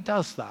 when he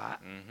does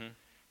that,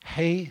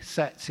 he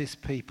sets his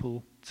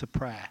people to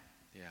prayer.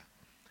 Yeah.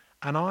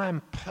 And I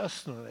am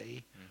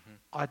personally,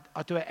 I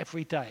do it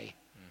every day,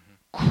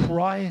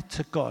 cry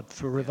to God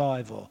for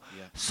revival.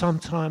 Yeah.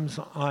 Sometimes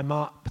I'm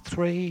up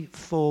 3,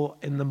 4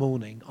 in the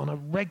morning on a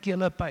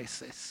regular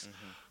basis,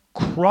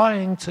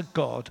 crying to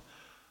God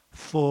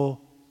for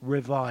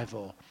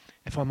revival.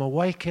 If I'm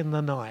awake in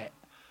the night,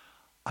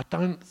 I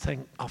don't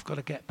think I've got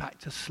to get back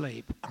to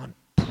sleep. I'm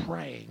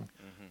praying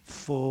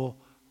for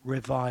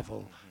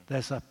revival.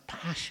 There's a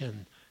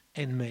passion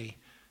in me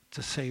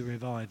to see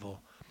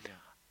revival.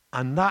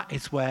 And that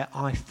is where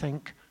I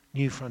think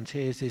New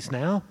Frontiers is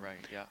now.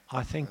 Right, yeah.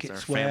 I think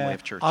That's it's our family where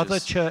of churches. other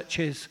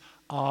churches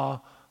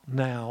are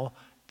now.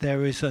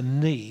 There is a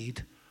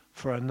need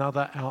for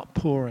another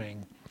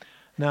outpouring.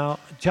 Now,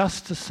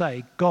 just to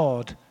say,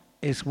 God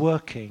is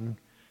working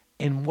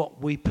in what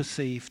we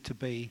perceive to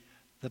be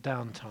the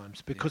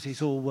downtimes, because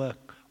he's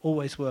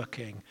always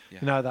working. Yeah.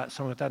 You know that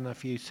song, I don't know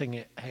if you sing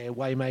it here,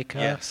 Waymaker.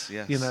 Yes,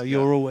 yes. You know,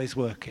 you're always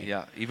working.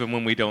 Yeah, even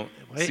when we don't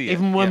see it.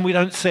 Even when we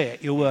don't see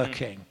it, you're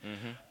working.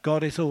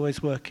 God is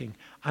always working.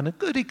 And a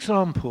good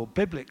example,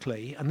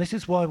 biblically, and this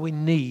is why we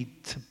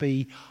need to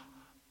be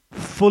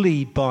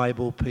fully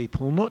Bible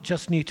people, not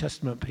just New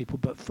Testament people,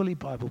 but fully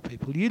Bible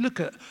people. You look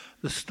at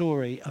the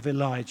story of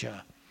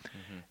Elijah.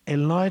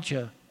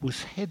 Elijah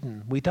was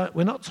hidden.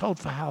 We're not told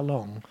for how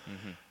long,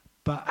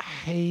 but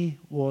he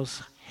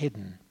was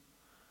hidden.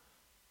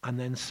 And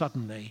then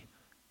suddenly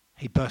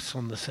he bursts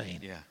on the scene.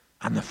 Yeah.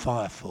 And the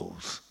fire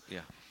falls.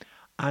 Yeah.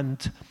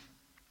 And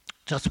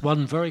just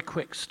one very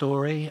quick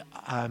story.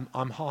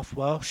 I'm half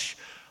Welsh.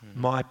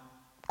 My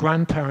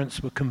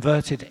grandparents were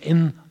converted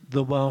in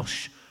the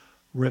Welsh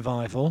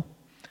revival.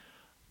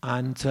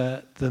 And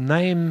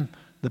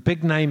the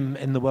big name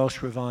in the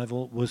Welsh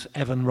revival was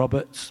Evan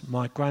Roberts.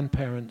 My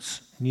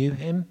grandparents knew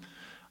him.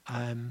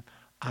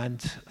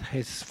 And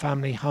his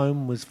family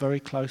home was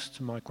very close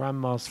to my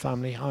grandma's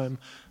family home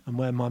and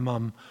where my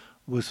mum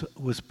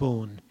was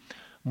born.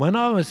 When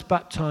I was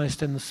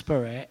baptized in the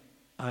Spirit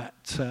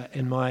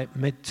in my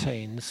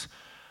mid-teens,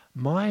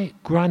 my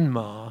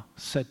grandma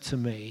said to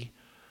me,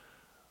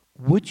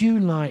 would you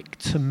like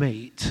to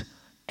meet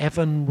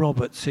Evan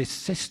Roberts'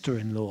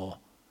 sister-in-law,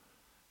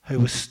 who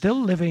was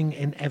still living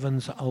in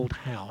Evan's old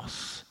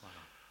house?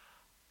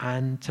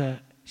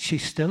 And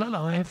she's still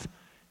alive.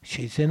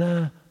 She's in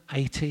her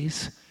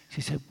 80s.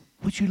 She said,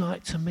 would you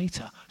like to meet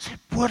her? I said,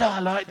 would I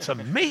like to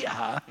meet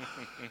her?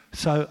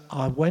 So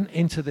I went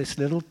into this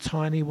little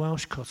tiny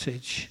Welsh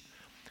cottage,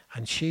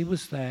 and she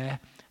was there.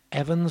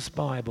 Evan's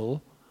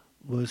Bible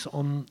was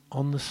on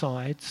the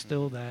side,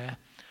 still there,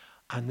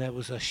 and there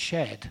was a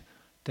shed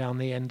down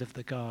the end of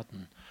the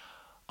garden.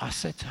 I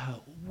said to her,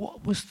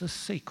 what was the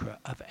secret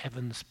of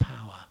Evan's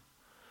power?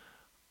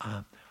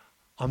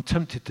 I'm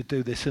tempted to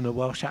do this in a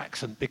Welsh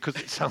accent because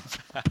it sounds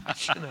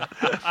passionate.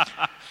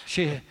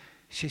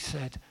 She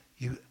said,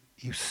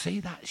 you see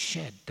that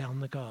shed down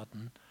the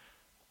garden?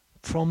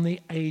 From the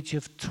age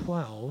of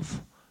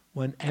 12,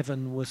 when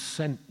Evan was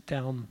sent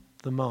down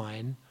the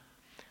mine,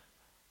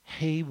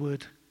 he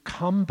would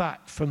come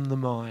back from the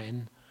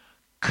mine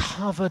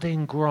covered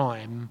in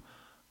grime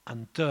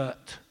and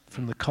dirt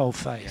from the coal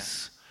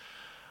face.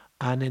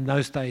 Yeah. And in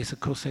those days, of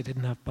course, they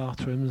didn't have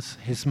bathrooms.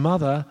 His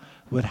mother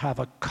would have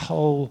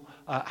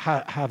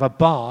have a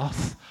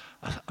bath,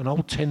 an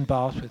old tin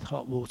bath with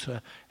hot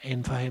water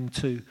in for him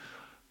to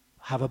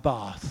have a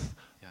bath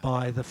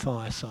by the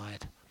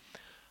fireside.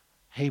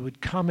 He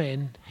would come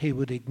in, he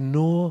would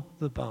ignore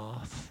the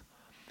bath,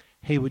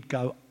 he would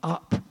go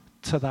up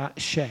to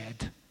that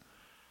shed,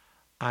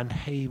 and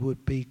he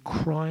would be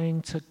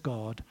crying to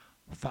God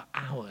for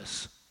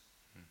hours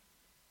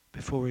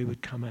before he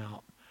would come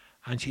out.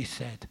 And she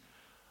said,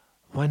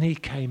 when he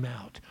came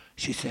out,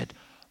 she said,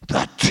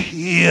 the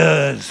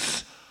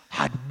tears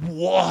had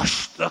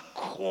washed the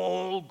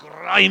coal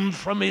grime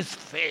from his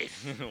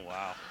face.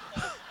 Wow.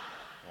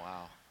 Wow.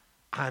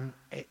 And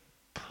it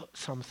put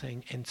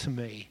something into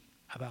me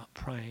about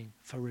praying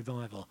for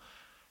revival.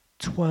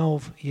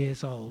 12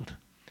 years old.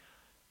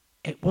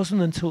 It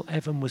wasn't until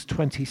Evan was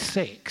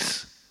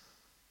 26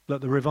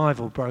 that the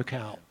revival broke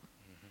out.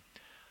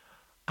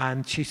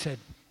 And she said,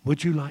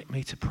 would you like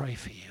me to pray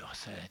for you? I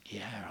said,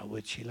 yeah, I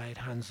would. She laid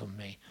hands on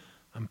me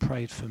and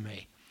prayed for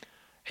me.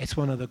 It's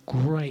one of the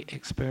great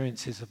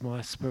experiences of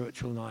my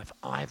spiritual life.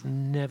 I've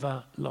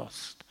never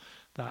lost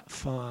that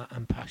fire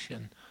and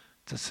passion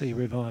to see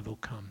revival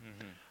come.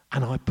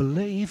 And I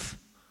believe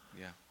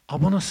I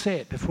want to see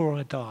it before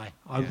I die.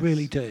 I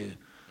really do.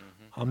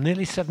 I'm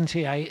nearly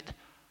 78,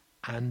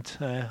 and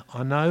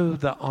I know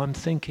that I'm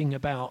thinking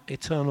about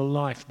eternal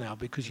life now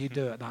because you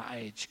do at that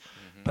age.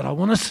 But I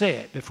want to see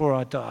it before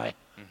I die.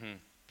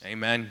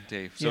 Amen,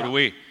 Dave. So do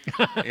we.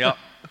 Yep.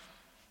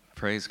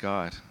 Praise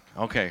God.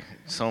 Okay,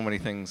 so many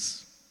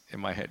things in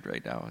my head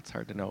right now. It's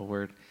hard to know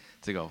where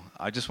to go.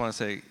 I just want to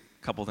say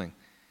a couple things.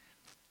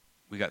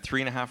 We got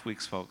 3.5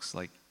 weeks, folks.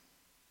 Like,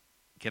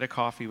 get a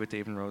coffee with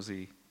Dave and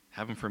Rosie.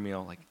 Have them for a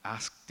meal. Like,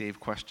 ask Dave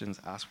questions.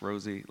 Ask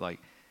Rosie. Like,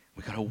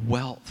 we got a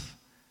wealth,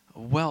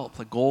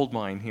 a gold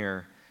mine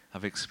here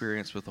of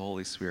experience with the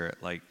Holy Spirit.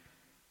 Like,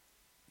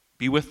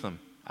 be with them.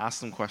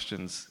 Ask them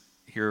questions.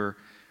 Hear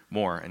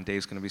more. And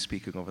Dave's going to be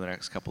speaking over the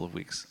next couple of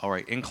weeks. All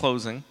right, in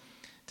closing,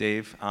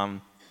 Dave,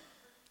 can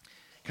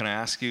I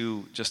ask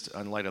you, just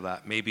in light of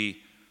that,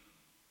 maybe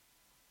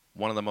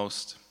one of the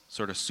most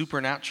sort of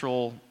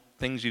supernatural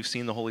things you've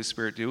seen the Holy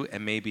Spirit do,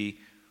 and maybe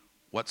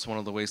what's one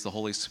of the ways the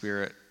Holy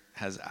Spirit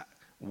has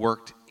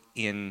worked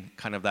in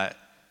kind of that,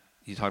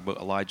 you talk about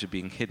Elijah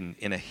being hidden,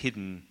 in a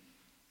hidden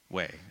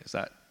way. Is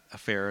that a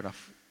fair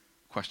enough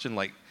question?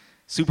 Like,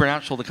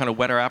 supernatural to kind of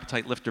whet our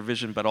appetite, lift our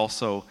vision, but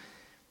also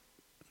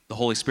the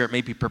Holy Spirit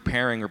may be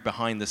preparing or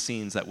behind the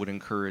scenes that would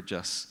encourage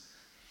us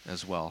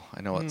as well.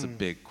 I know that's a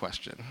big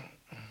question.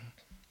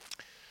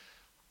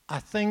 I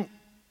think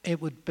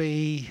it would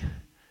be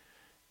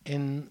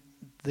in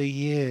the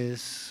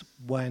years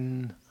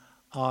when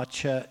our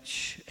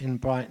church in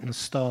Brighton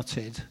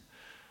started.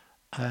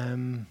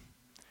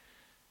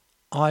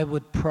 I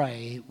would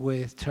pray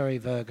with Terry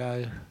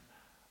Virgo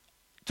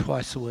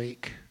twice a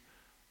week,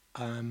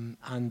 and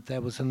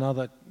there was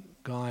another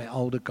guy,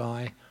 older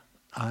guy,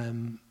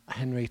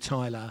 Henry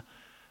Tyler.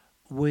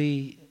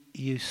 We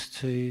used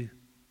to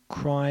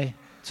cry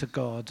to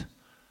God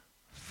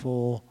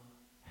for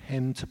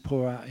him to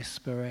pour out his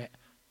Spirit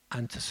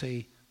and to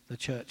see the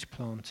churches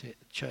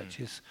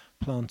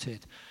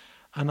planted.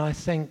 And I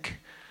think,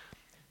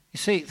 you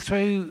see,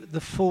 through the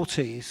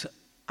 40s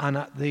and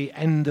at the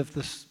end of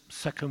the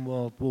Second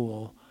World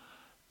War,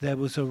 there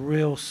was a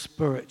real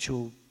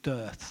spiritual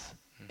dearth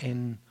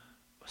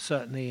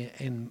certainly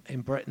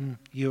in Britain,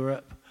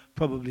 Europe,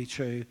 probably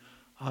true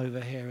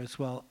over here as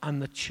well.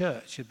 And the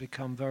church had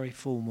become very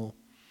formal.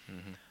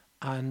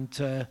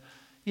 And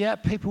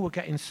people were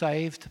getting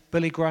saved.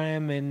 Billy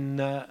Graham in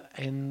the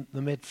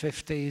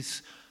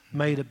mid-50s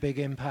made a big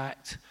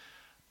impact.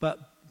 But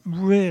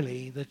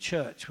really, the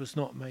church was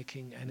not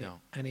making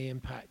any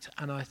impact.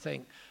 And I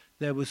think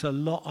there was a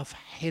lot of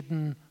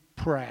hidden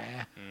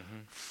prayer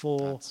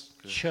for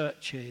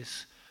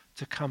churches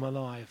to come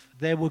alive.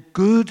 There were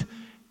good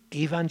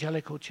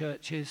evangelical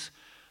churches,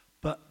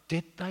 but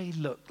did they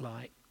look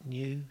like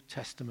New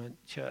Testament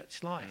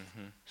church life?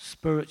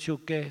 Spiritual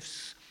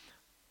gifts,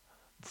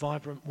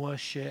 vibrant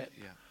worship,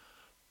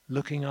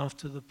 looking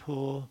after the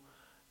poor,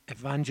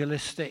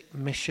 evangelistic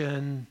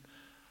mission,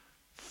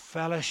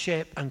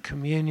 fellowship and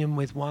communion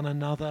with one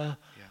another,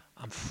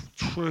 and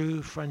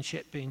true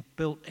friendship being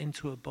built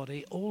into a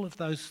body, all of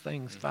those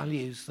things,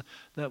 values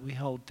that we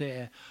hold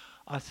dear.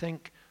 I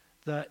think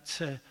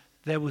that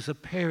there was a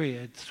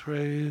period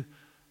through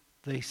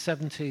the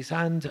 70s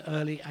and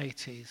early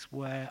 80s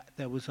where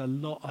there was a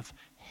lot of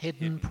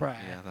hidden prayer.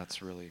 Yeah,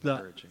 that's really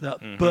encouraging. That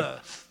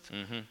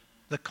birthed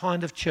the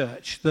kind of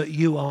church that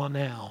you are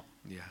now.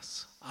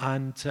 Yes.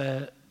 And,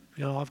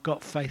 I've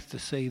got faith to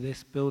see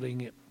this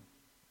building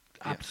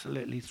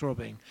absolutely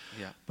throbbing.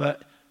 Yeah.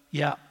 But,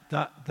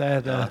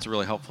 that's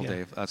really helpful,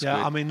 Dave. That's good.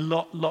 I mean,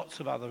 lots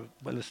of other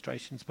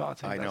illustrations, but I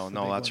think that's the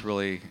big that's one.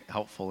 really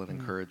helpful and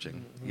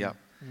encouraging.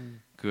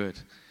 Good.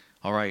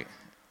 All right.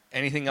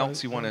 Anything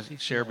else you want to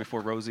share before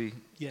Rosie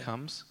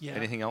comes? Yeah.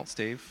 Anything else,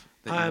 Dave,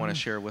 that you want to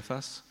share with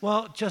us?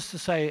 Well, just to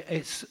say,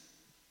 it's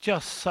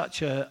just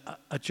such a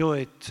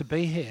joy to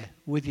be here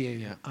with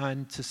you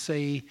and to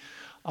see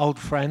old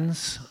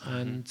friends.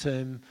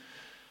 And,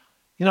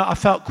 I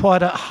felt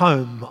quite at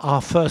home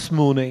our first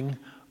morning.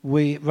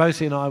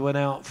 Rosie and I went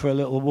out for a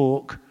little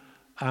walk,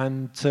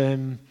 and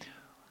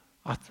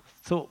I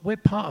thought, we're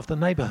part of the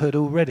neighbourhood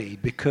already,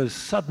 because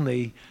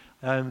suddenly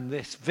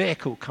this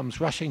vehicle comes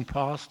rushing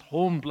past,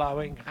 horn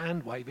blowing,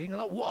 hand waving. And I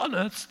thought, what on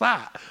earth's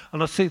that?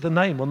 And I see the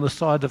name on the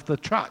side of the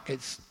truck.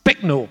 It's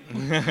Bicknell.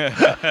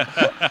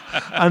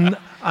 And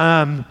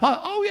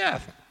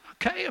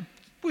okay,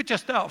 we're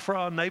just out for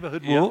our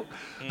neighbourhood walk.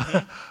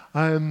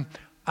 And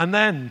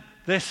then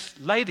this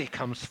lady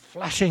comes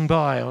flashing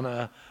by on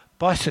a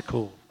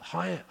bicycle,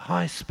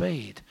 high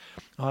speed.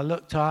 I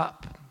looked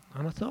up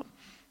and I thought,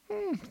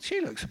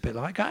 she looks a bit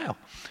like Gail.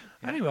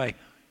 Anyway,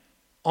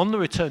 on the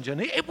return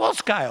journey, it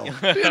was Gail.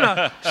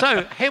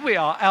 So here we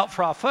are out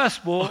for our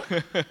first walk,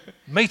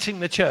 meeting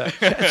the church.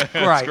 It's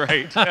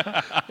great. That's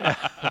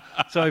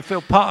great. So I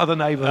feel part of the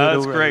neighborhood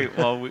That's already. great.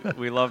 Well,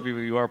 we love you.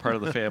 You are part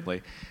of the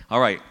family. All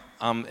right.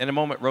 In a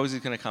moment,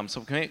 Rosie's going to come.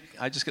 So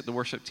I just get the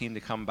worship team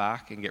to come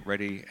back and get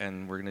ready,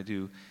 and we're going to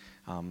do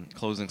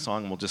closing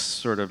song. We'll just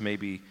sort of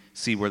maybe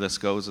see where this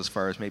goes as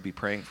far as maybe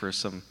praying for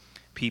some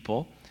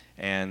people.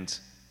 And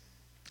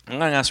I'm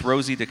going to ask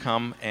Rosie to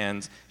come,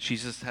 and she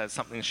just has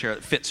something to share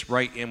that fits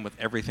right in with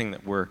everything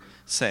that we're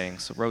saying.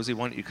 So Rosie,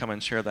 why don't you come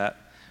and share that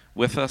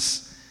with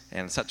us?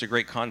 And it's such a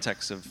great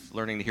context of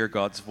learning to hear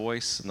God's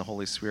voice and the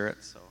Holy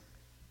Spirit. So.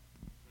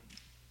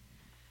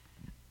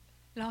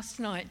 Last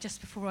night, just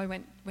before I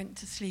went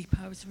to sleep,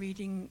 I was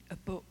reading a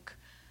book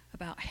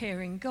about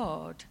hearing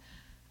God.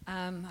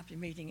 I've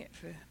been reading it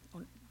for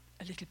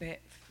a little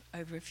bit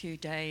over a few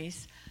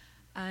days,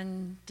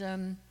 and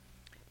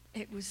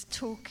it was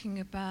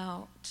talking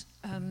about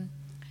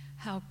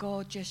how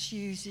God just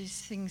uses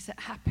things that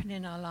happen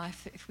in our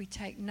life, that if we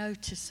take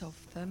notice of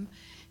them,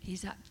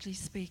 he's actually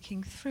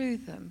speaking through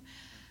them.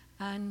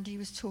 And he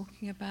was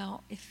talking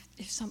about if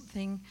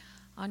something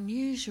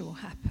unusual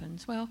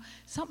happens. Well,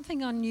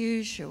 something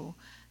unusual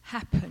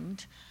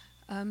happened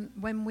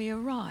when we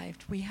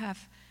arrived. We had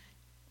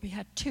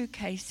 2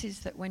 cases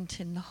that went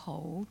in the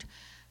hold,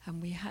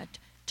 and we had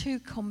 2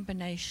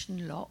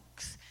 combination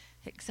locks,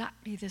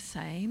 exactly the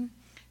same,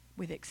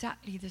 with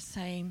exactly the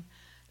same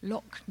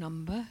lock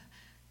number,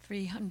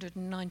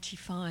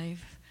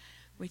 395,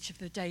 which of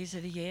the days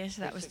of the year,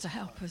 so that was to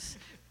help us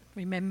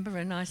remember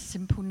a nice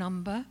simple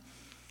number.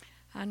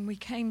 And we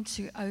came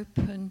to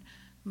open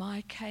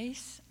my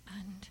case,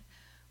 and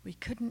we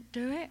couldn't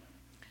do it.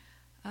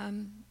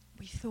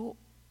 We thought,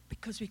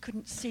 because we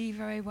couldn't see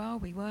very well,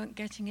 we weren't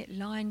getting it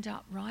lined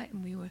up right,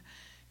 and we were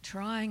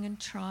trying and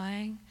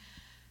trying.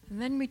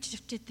 And then we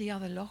just did the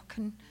other lock,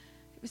 and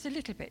it was a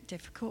little bit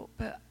difficult,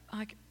 but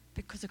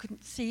because I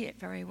couldn't see it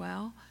very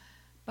well,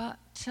 but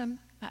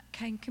that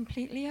came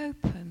completely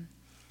open.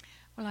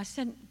 Well, I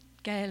sent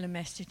Gail a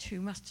message,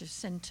 who must have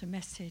sent a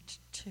message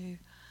to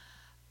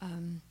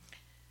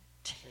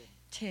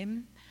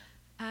Tim,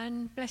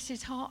 and bless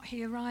his heart,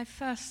 he arrived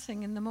first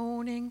thing in the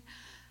morning,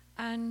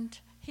 and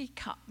he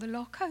cut the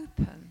lock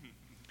open.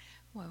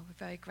 Well,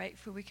 we're very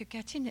grateful we could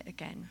get in it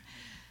again.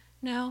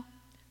 Now,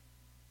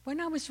 when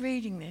I was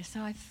reading this,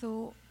 I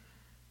thought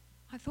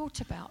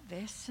about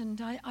this,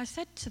 and I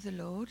said to the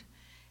Lord,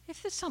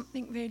 if there's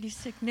something really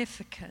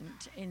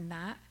significant in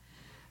that,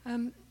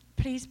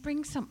 please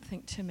bring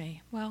something to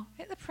me. Well,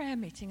 at the prayer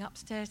meeting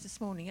upstairs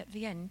this morning, at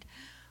the end,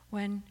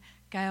 when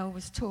Gail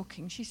was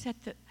talking, she said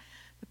that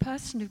the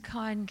person who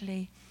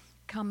kindly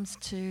comes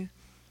to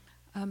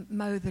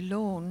mow the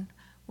lawn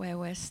where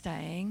we're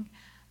staying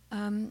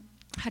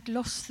had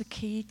lost the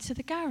key to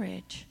the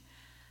garage.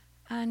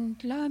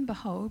 And lo and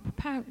behold,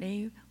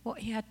 apparently what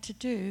he had to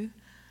do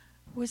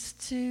was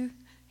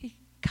he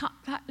cut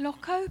that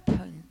lock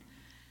open.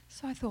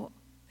 So I thought,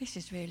 this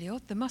is really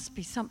odd. There must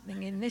be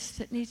something in this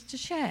that needs to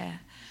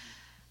share.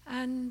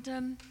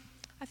 And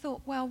I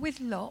thought, well, with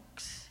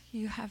locks,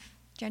 you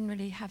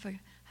generally have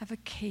a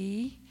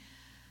key,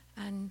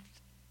 and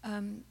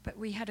but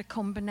we had a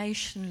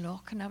combination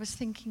lock, and I was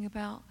thinking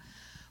about,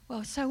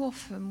 well, so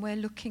often we're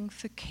looking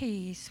for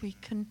keys. We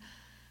can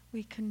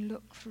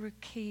look for a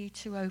key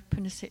to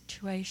open a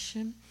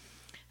situation,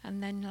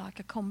 and then like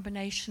a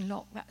combination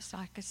lock, that's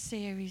like a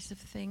series of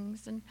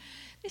things. And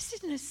this,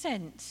 in a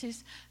sense,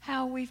 is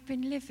how we've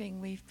been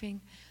living. We've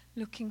been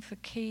looking for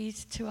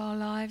keys to our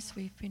lives.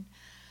 We've been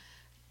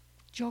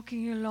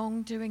jogging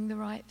along, doing the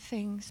right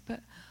things.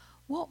 But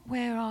what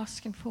we're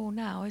asking for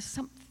now is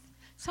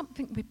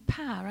something with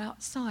power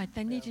outside.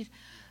 They needed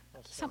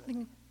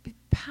something with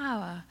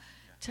power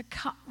to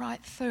cut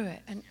right through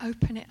it and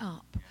open it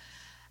up.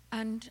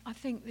 And I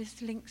think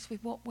this links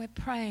with what we're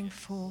praying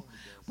for.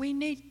 We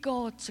need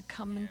God to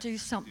come and do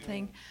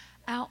something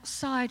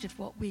outside of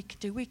what we could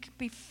do. We could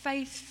be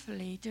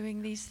faithfully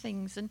doing these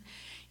things. And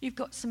you've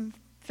got some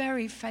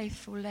very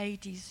faithful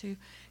ladies who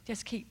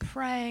just keep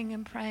praying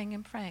and praying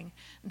and praying.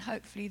 And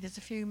hopefully there's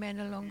a few men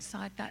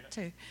alongside that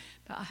too.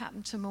 But I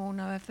happen to more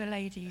know of the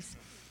ladies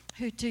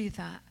who do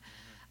that.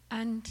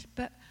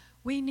 But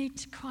we need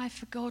to cry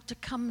for God to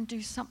come and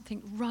do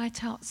something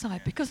right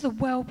outside, because the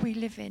world we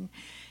live in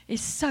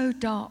is so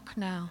dark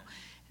now.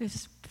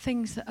 There's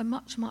things that are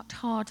much, much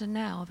harder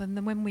now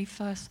than when we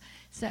first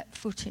set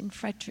foot in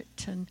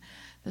Fredericton.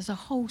 There's a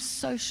whole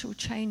social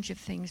change of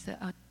things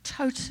that are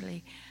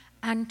totally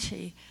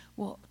anti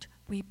what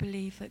we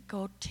believe that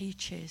God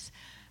teaches.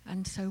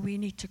 And so we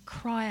need to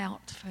cry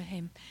out for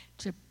him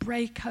to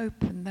break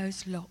open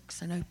those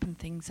locks and open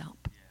things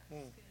up.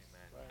 Amen.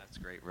 That's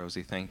great,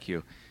 Rosie. Thank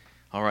you.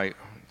 All right.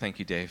 Thank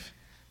you, Dave.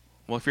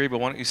 Well, if you're able,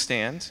 why don't you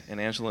stand, and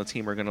Angela and the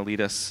team are going to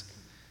lead us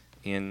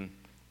in,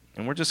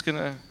 and we're just going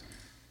to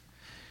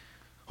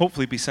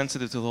hopefully be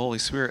sensitive to the Holy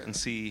Spirit and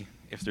see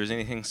if there's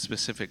anything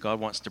specific God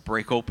wants to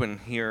break open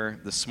here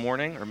this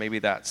morning, or maybe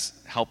that's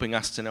helping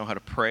us to know how to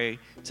pray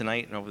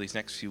tonight and over these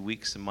next few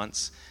weeks and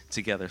months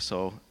together.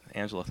 So,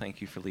 Angela,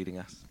 thank you for leading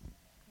us.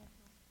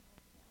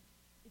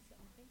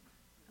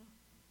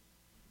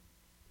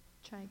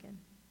 Try again.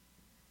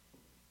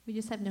 We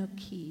just have no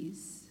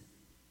keys.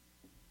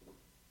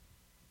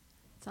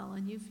 It's all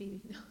on you,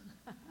 Phoebe.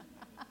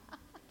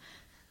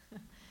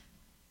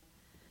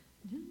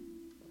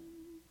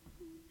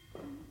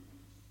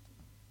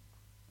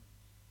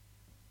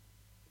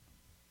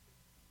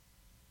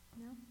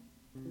 No?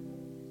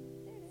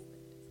 There it is.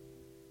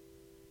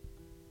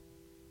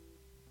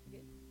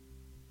 Good.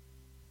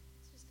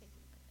 Let's just take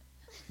it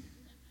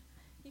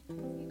a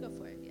minute. You go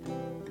for it, yeah.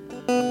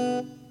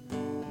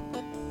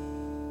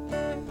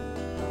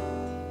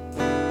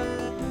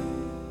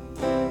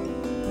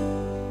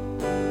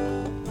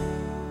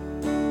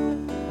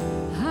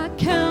 I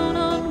count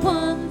on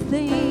one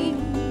thing,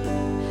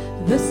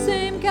 the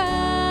same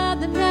God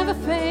that never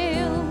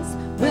fails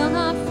will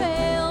not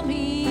fail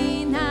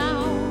me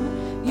now.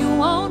 You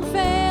won't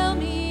fail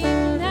me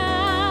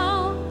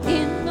now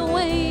in the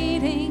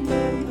waiting.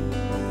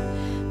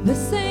 The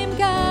same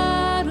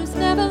God who's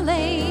never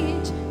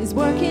late is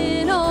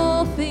working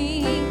all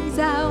things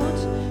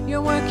out.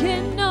 You're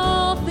working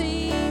all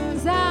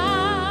things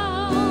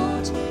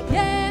out.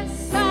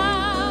 Yes,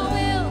 I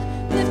will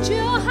lift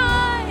you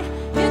high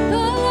in the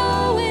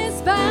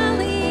lowest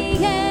valley.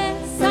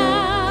 Yes,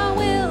 I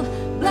will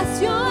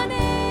bless your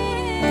name.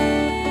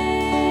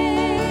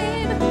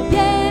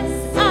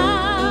 Yes,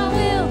 I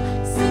will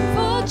sing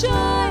for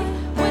joy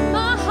when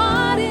my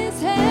heart is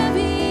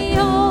heavy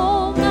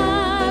all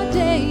my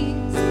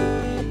days.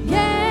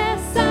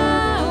 Yes, I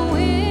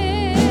will.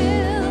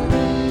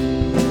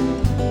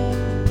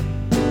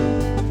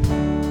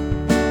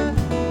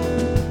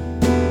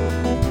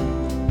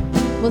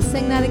 We'll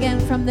sing that again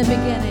from the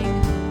beginning.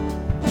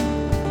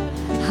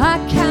 I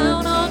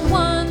count on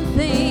one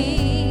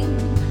thing,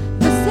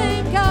 the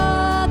same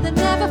God that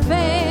never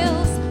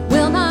fails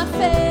will not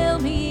fail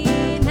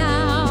me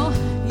now.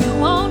 You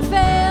won't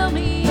fail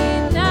me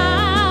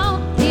now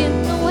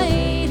in the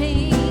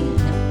waiting.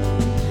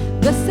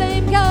 The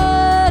same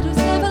God who's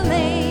never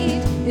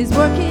late is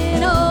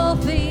working all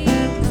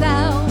things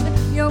out.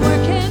 You're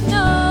working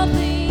all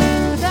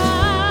things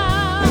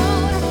out.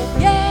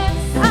 Yes,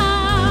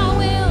 I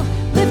will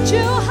lift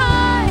you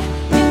high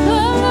in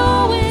the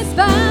lowest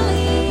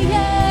valley.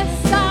 Yes,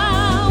 I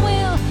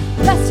will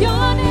bless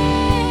your name.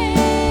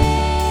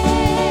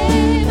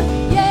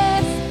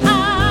 Yes,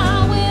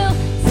 I will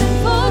sing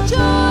for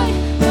joy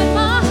when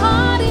my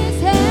heart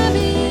is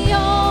heavy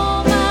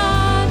all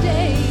my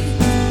days.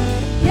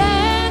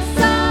 Yes,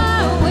 I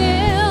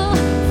will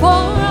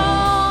for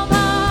all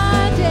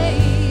my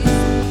days.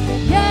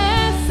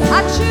 Yes,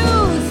 I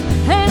choose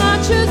and I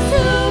choose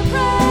to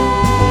praise,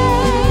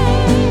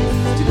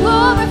 to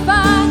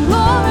glorify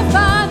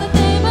the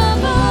name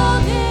of all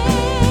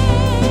names,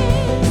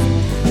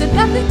 that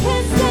nothing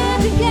can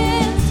stand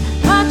against.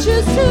 I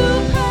choose to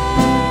praise,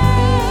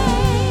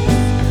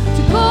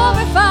 to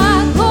glorify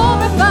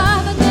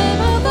the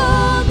name of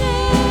all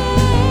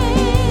names,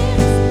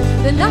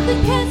 that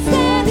nothing can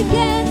stand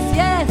against.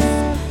 Yes,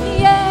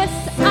 yes,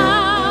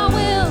 I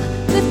will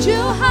lift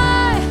you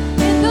high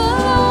in the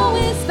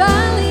lowest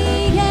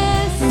valley.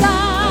 Yes, I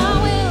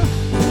will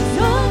praise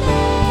your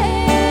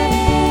name.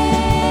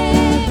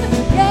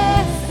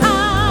 Yes, I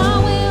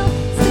will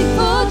sing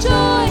for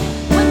joy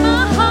when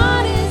my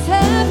heart is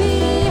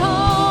heavy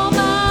all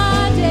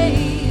my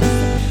days.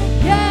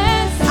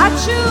 Yes, I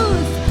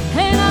choose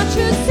and I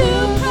choose to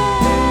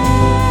praise,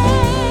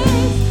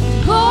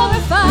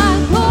 glorify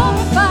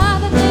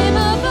the name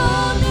of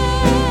all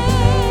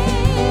names,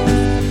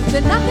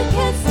 that nothing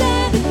can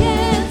stand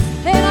against.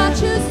 And I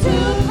choose to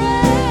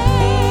praise,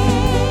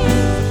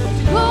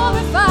 to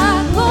glorify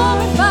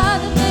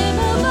the name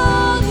of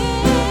all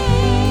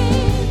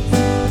names,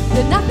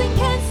 that nothing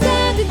can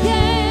stand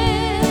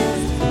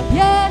against.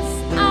 Yes,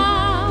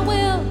 I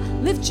will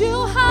lift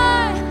you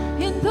high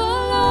in the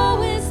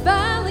lowest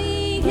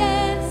valley.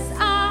 Yes,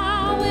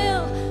 I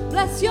will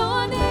bless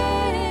your name.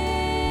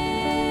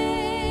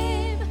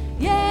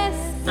 Yes,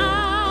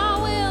 I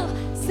will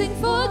sing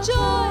for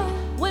joy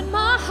when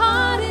my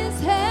heart is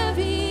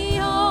heavy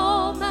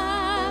all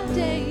my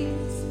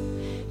days.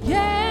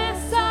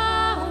 Yes,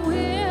 I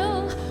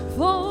will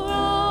for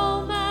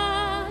all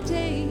my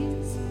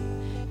days.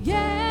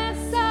 Yes,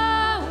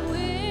 I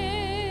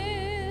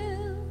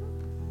will.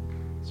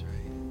 That's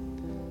right.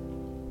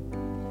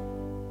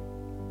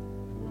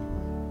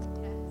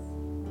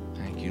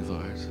 Thank you,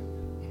 Lord.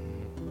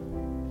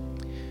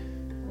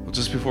 Well,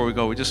 just before we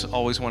go, we just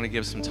always want to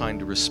give some time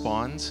to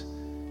respond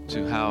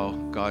to how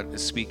God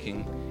is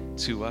speaking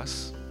to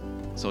us.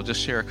 So I'll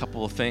just share a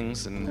couple of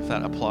things, and if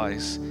that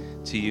applies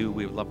to you,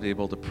 we would love to be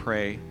able to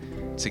pray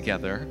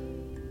together.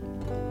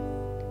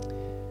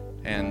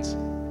 And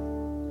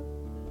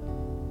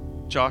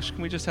Josh,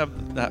 can we just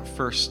have that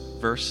first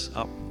verse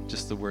up?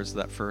 Just the words of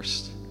that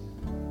first.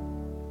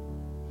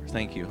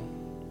 Thank you.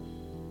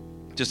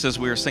 Just as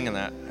we were singing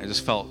that, I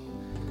just felt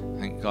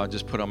And God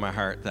just put on my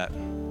heart that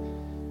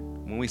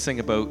when we sing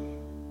about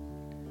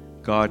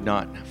God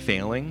not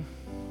failing,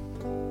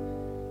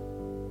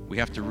 we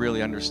have to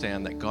really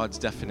understand that God's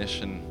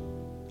definition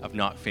of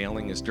not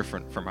failing is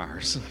different from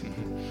ours.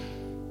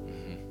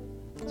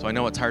 So I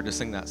know it's hard to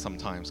sing that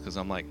sometimes because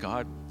I'm like,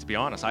 God, to be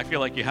honest, I feel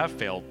like you have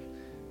failed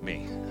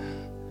me.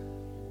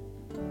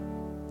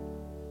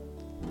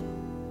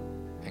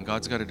 And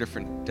God's got a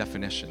different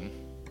definition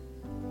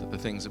that the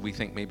things that we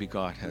think maybe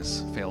God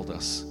has failed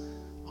us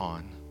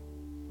on.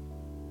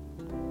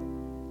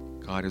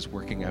 God is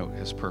working out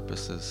his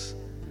purposes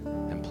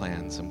and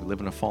plans, and we live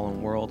in a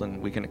fallen world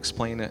and we can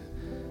explain it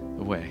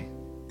away.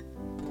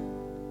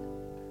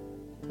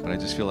 But I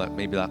just feel that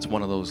maybe that's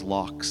one of those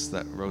locks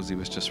that Rosie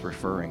was just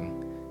referring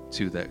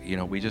to, that, you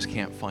know, we just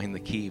can't find the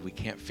key. We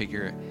can't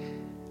figure it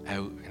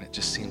out, and it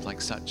just seems like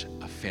such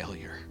a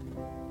failure.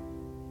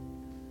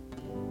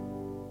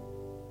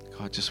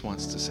 God just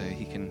wants to say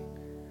he can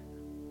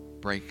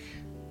break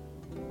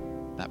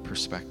that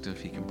perspective.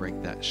 He can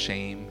break that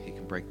shame. He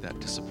can break that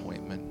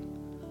disappointment.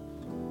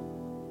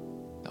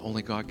 That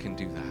only God can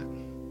do that.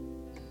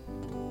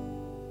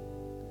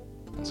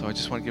 And so I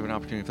just want to give an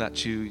opportunity. If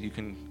that's you, you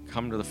can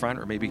come to the front,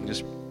 or maybe you can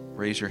just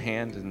raise your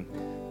hand, and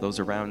those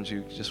around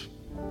you, just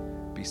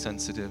be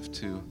sensitive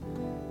to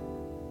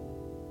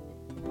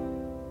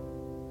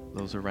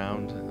those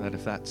around. That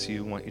if that's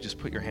you, why don't you just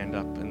put your hand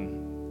up,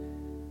 and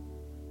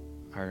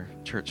our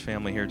church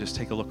family here, just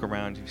take a look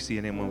around. If you see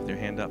anyone with their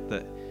hand up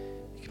that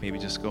you can maybe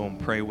just go and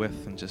pray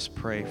with, and just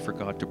pray for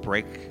God to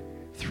break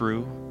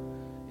through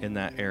in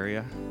that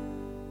area.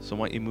 So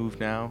why don't you move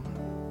now?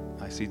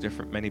 I see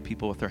many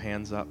people with their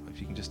hands up. If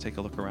you can just take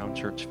a look around,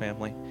 church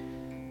family,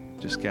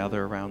 just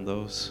gather around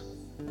those.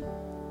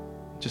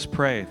 Just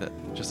pray that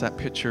just that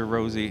picture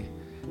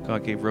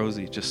God gave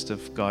Rosie, just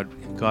of God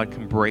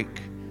can break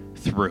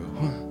through.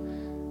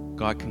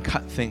 God can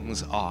cut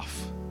things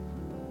off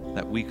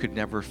that we could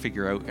never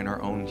figure out in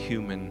our own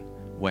human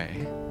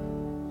way.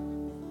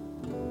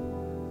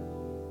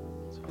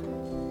 So,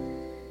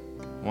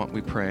 why don't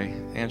we pray?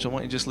 Angela, why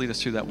don't you just lead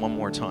us through that one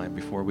more time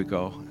before we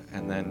go,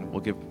 and then we'll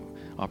give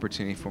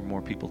opportunity for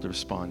more people to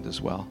respond as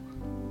well.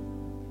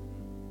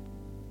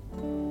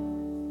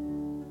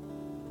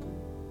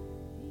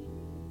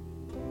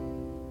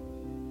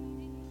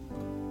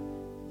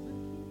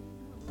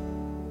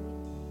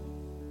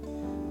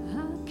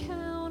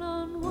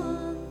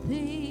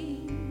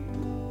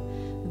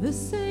 The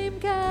same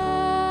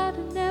God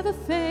who never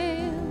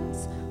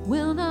fails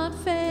will not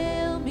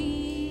fail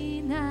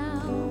me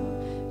now.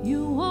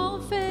 You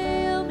won't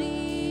fail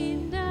me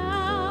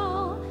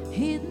now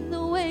in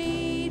the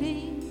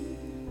waiting.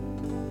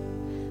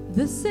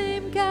 The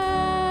same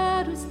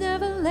God who's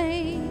never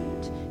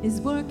late is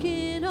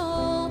working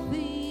all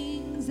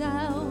things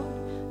out.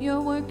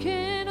 You're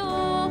working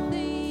all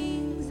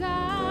things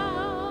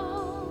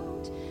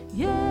out.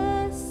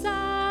 Yes,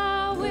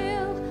 I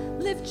will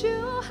lift you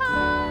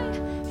high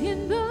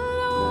in the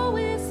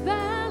lowest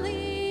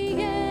valley.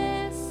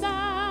 Yes,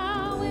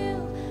 I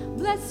will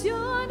bless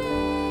your name.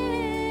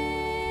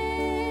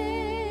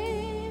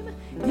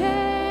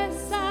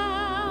 Yes,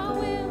 I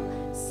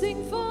will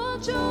sing for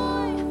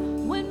joy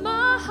when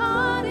my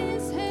heart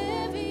is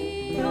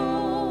heavy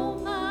all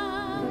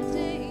my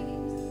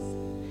days.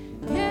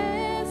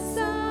 Yes,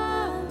 I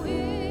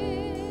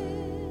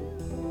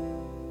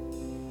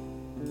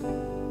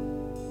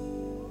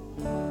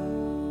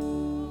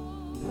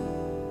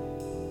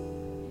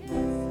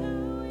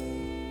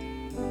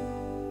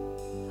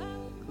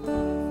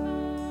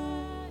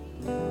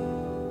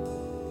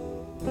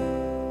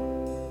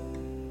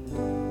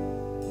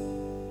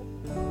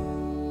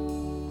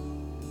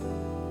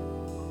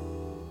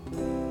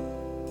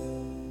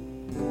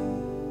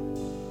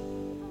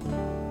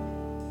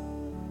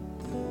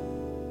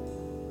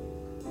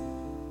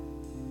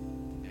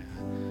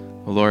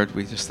Well, Lord,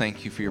 we just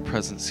thank you for your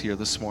presence here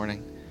this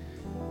morning.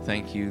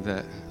 Thank you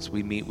that as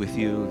we meet with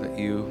you, that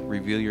you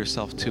reveal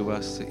yourself to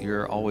us, that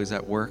you're always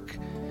at work.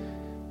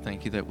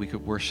 Thank you that we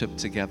could worship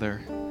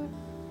together.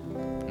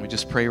 And we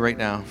just pray right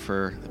now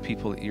for the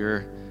people that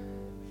you're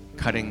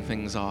cutting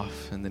things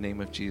off in the name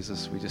of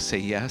Jesus. We just say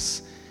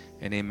yes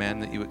and amen,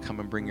 that you would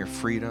come and bring your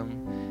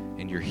freedom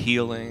and your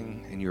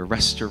healing and your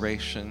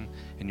restoration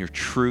and your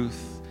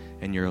truth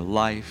and your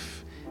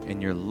life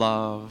and your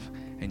love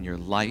and your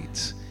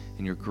light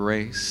and your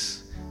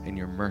grace and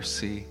your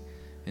mercy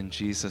in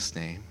Jesus'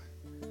 name.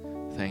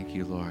 Thank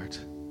you, Lord.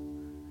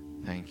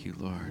 Thank you,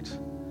 Lord.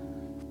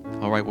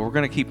 All right, well, we're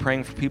going to keep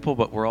praying for people,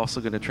 but we're also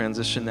going to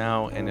transition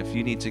now. And if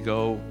you need to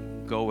go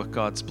with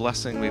God's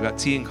blessing. We've got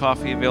tea and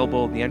coffee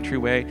available in the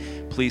entryway.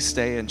 Please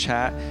stay and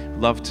chat.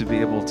 Love to be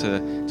able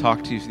to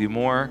talk to you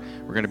more.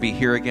 We're going to be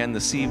here again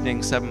this evening,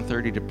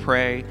 7:30 to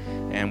pray.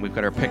 And we've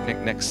got our picnic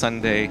next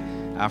Sunday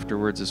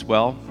afterwards as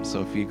well.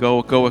 So if you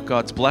go with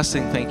God's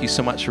blessing, thank you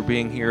so much for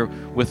being here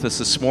with us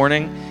this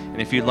morning.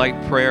 And if you'd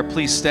like prayer,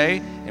 please stay,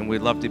 and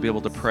we'd love to be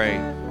able to pray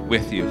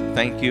with you.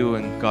 Thank you,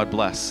 and God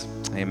bless.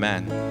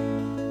 Amen.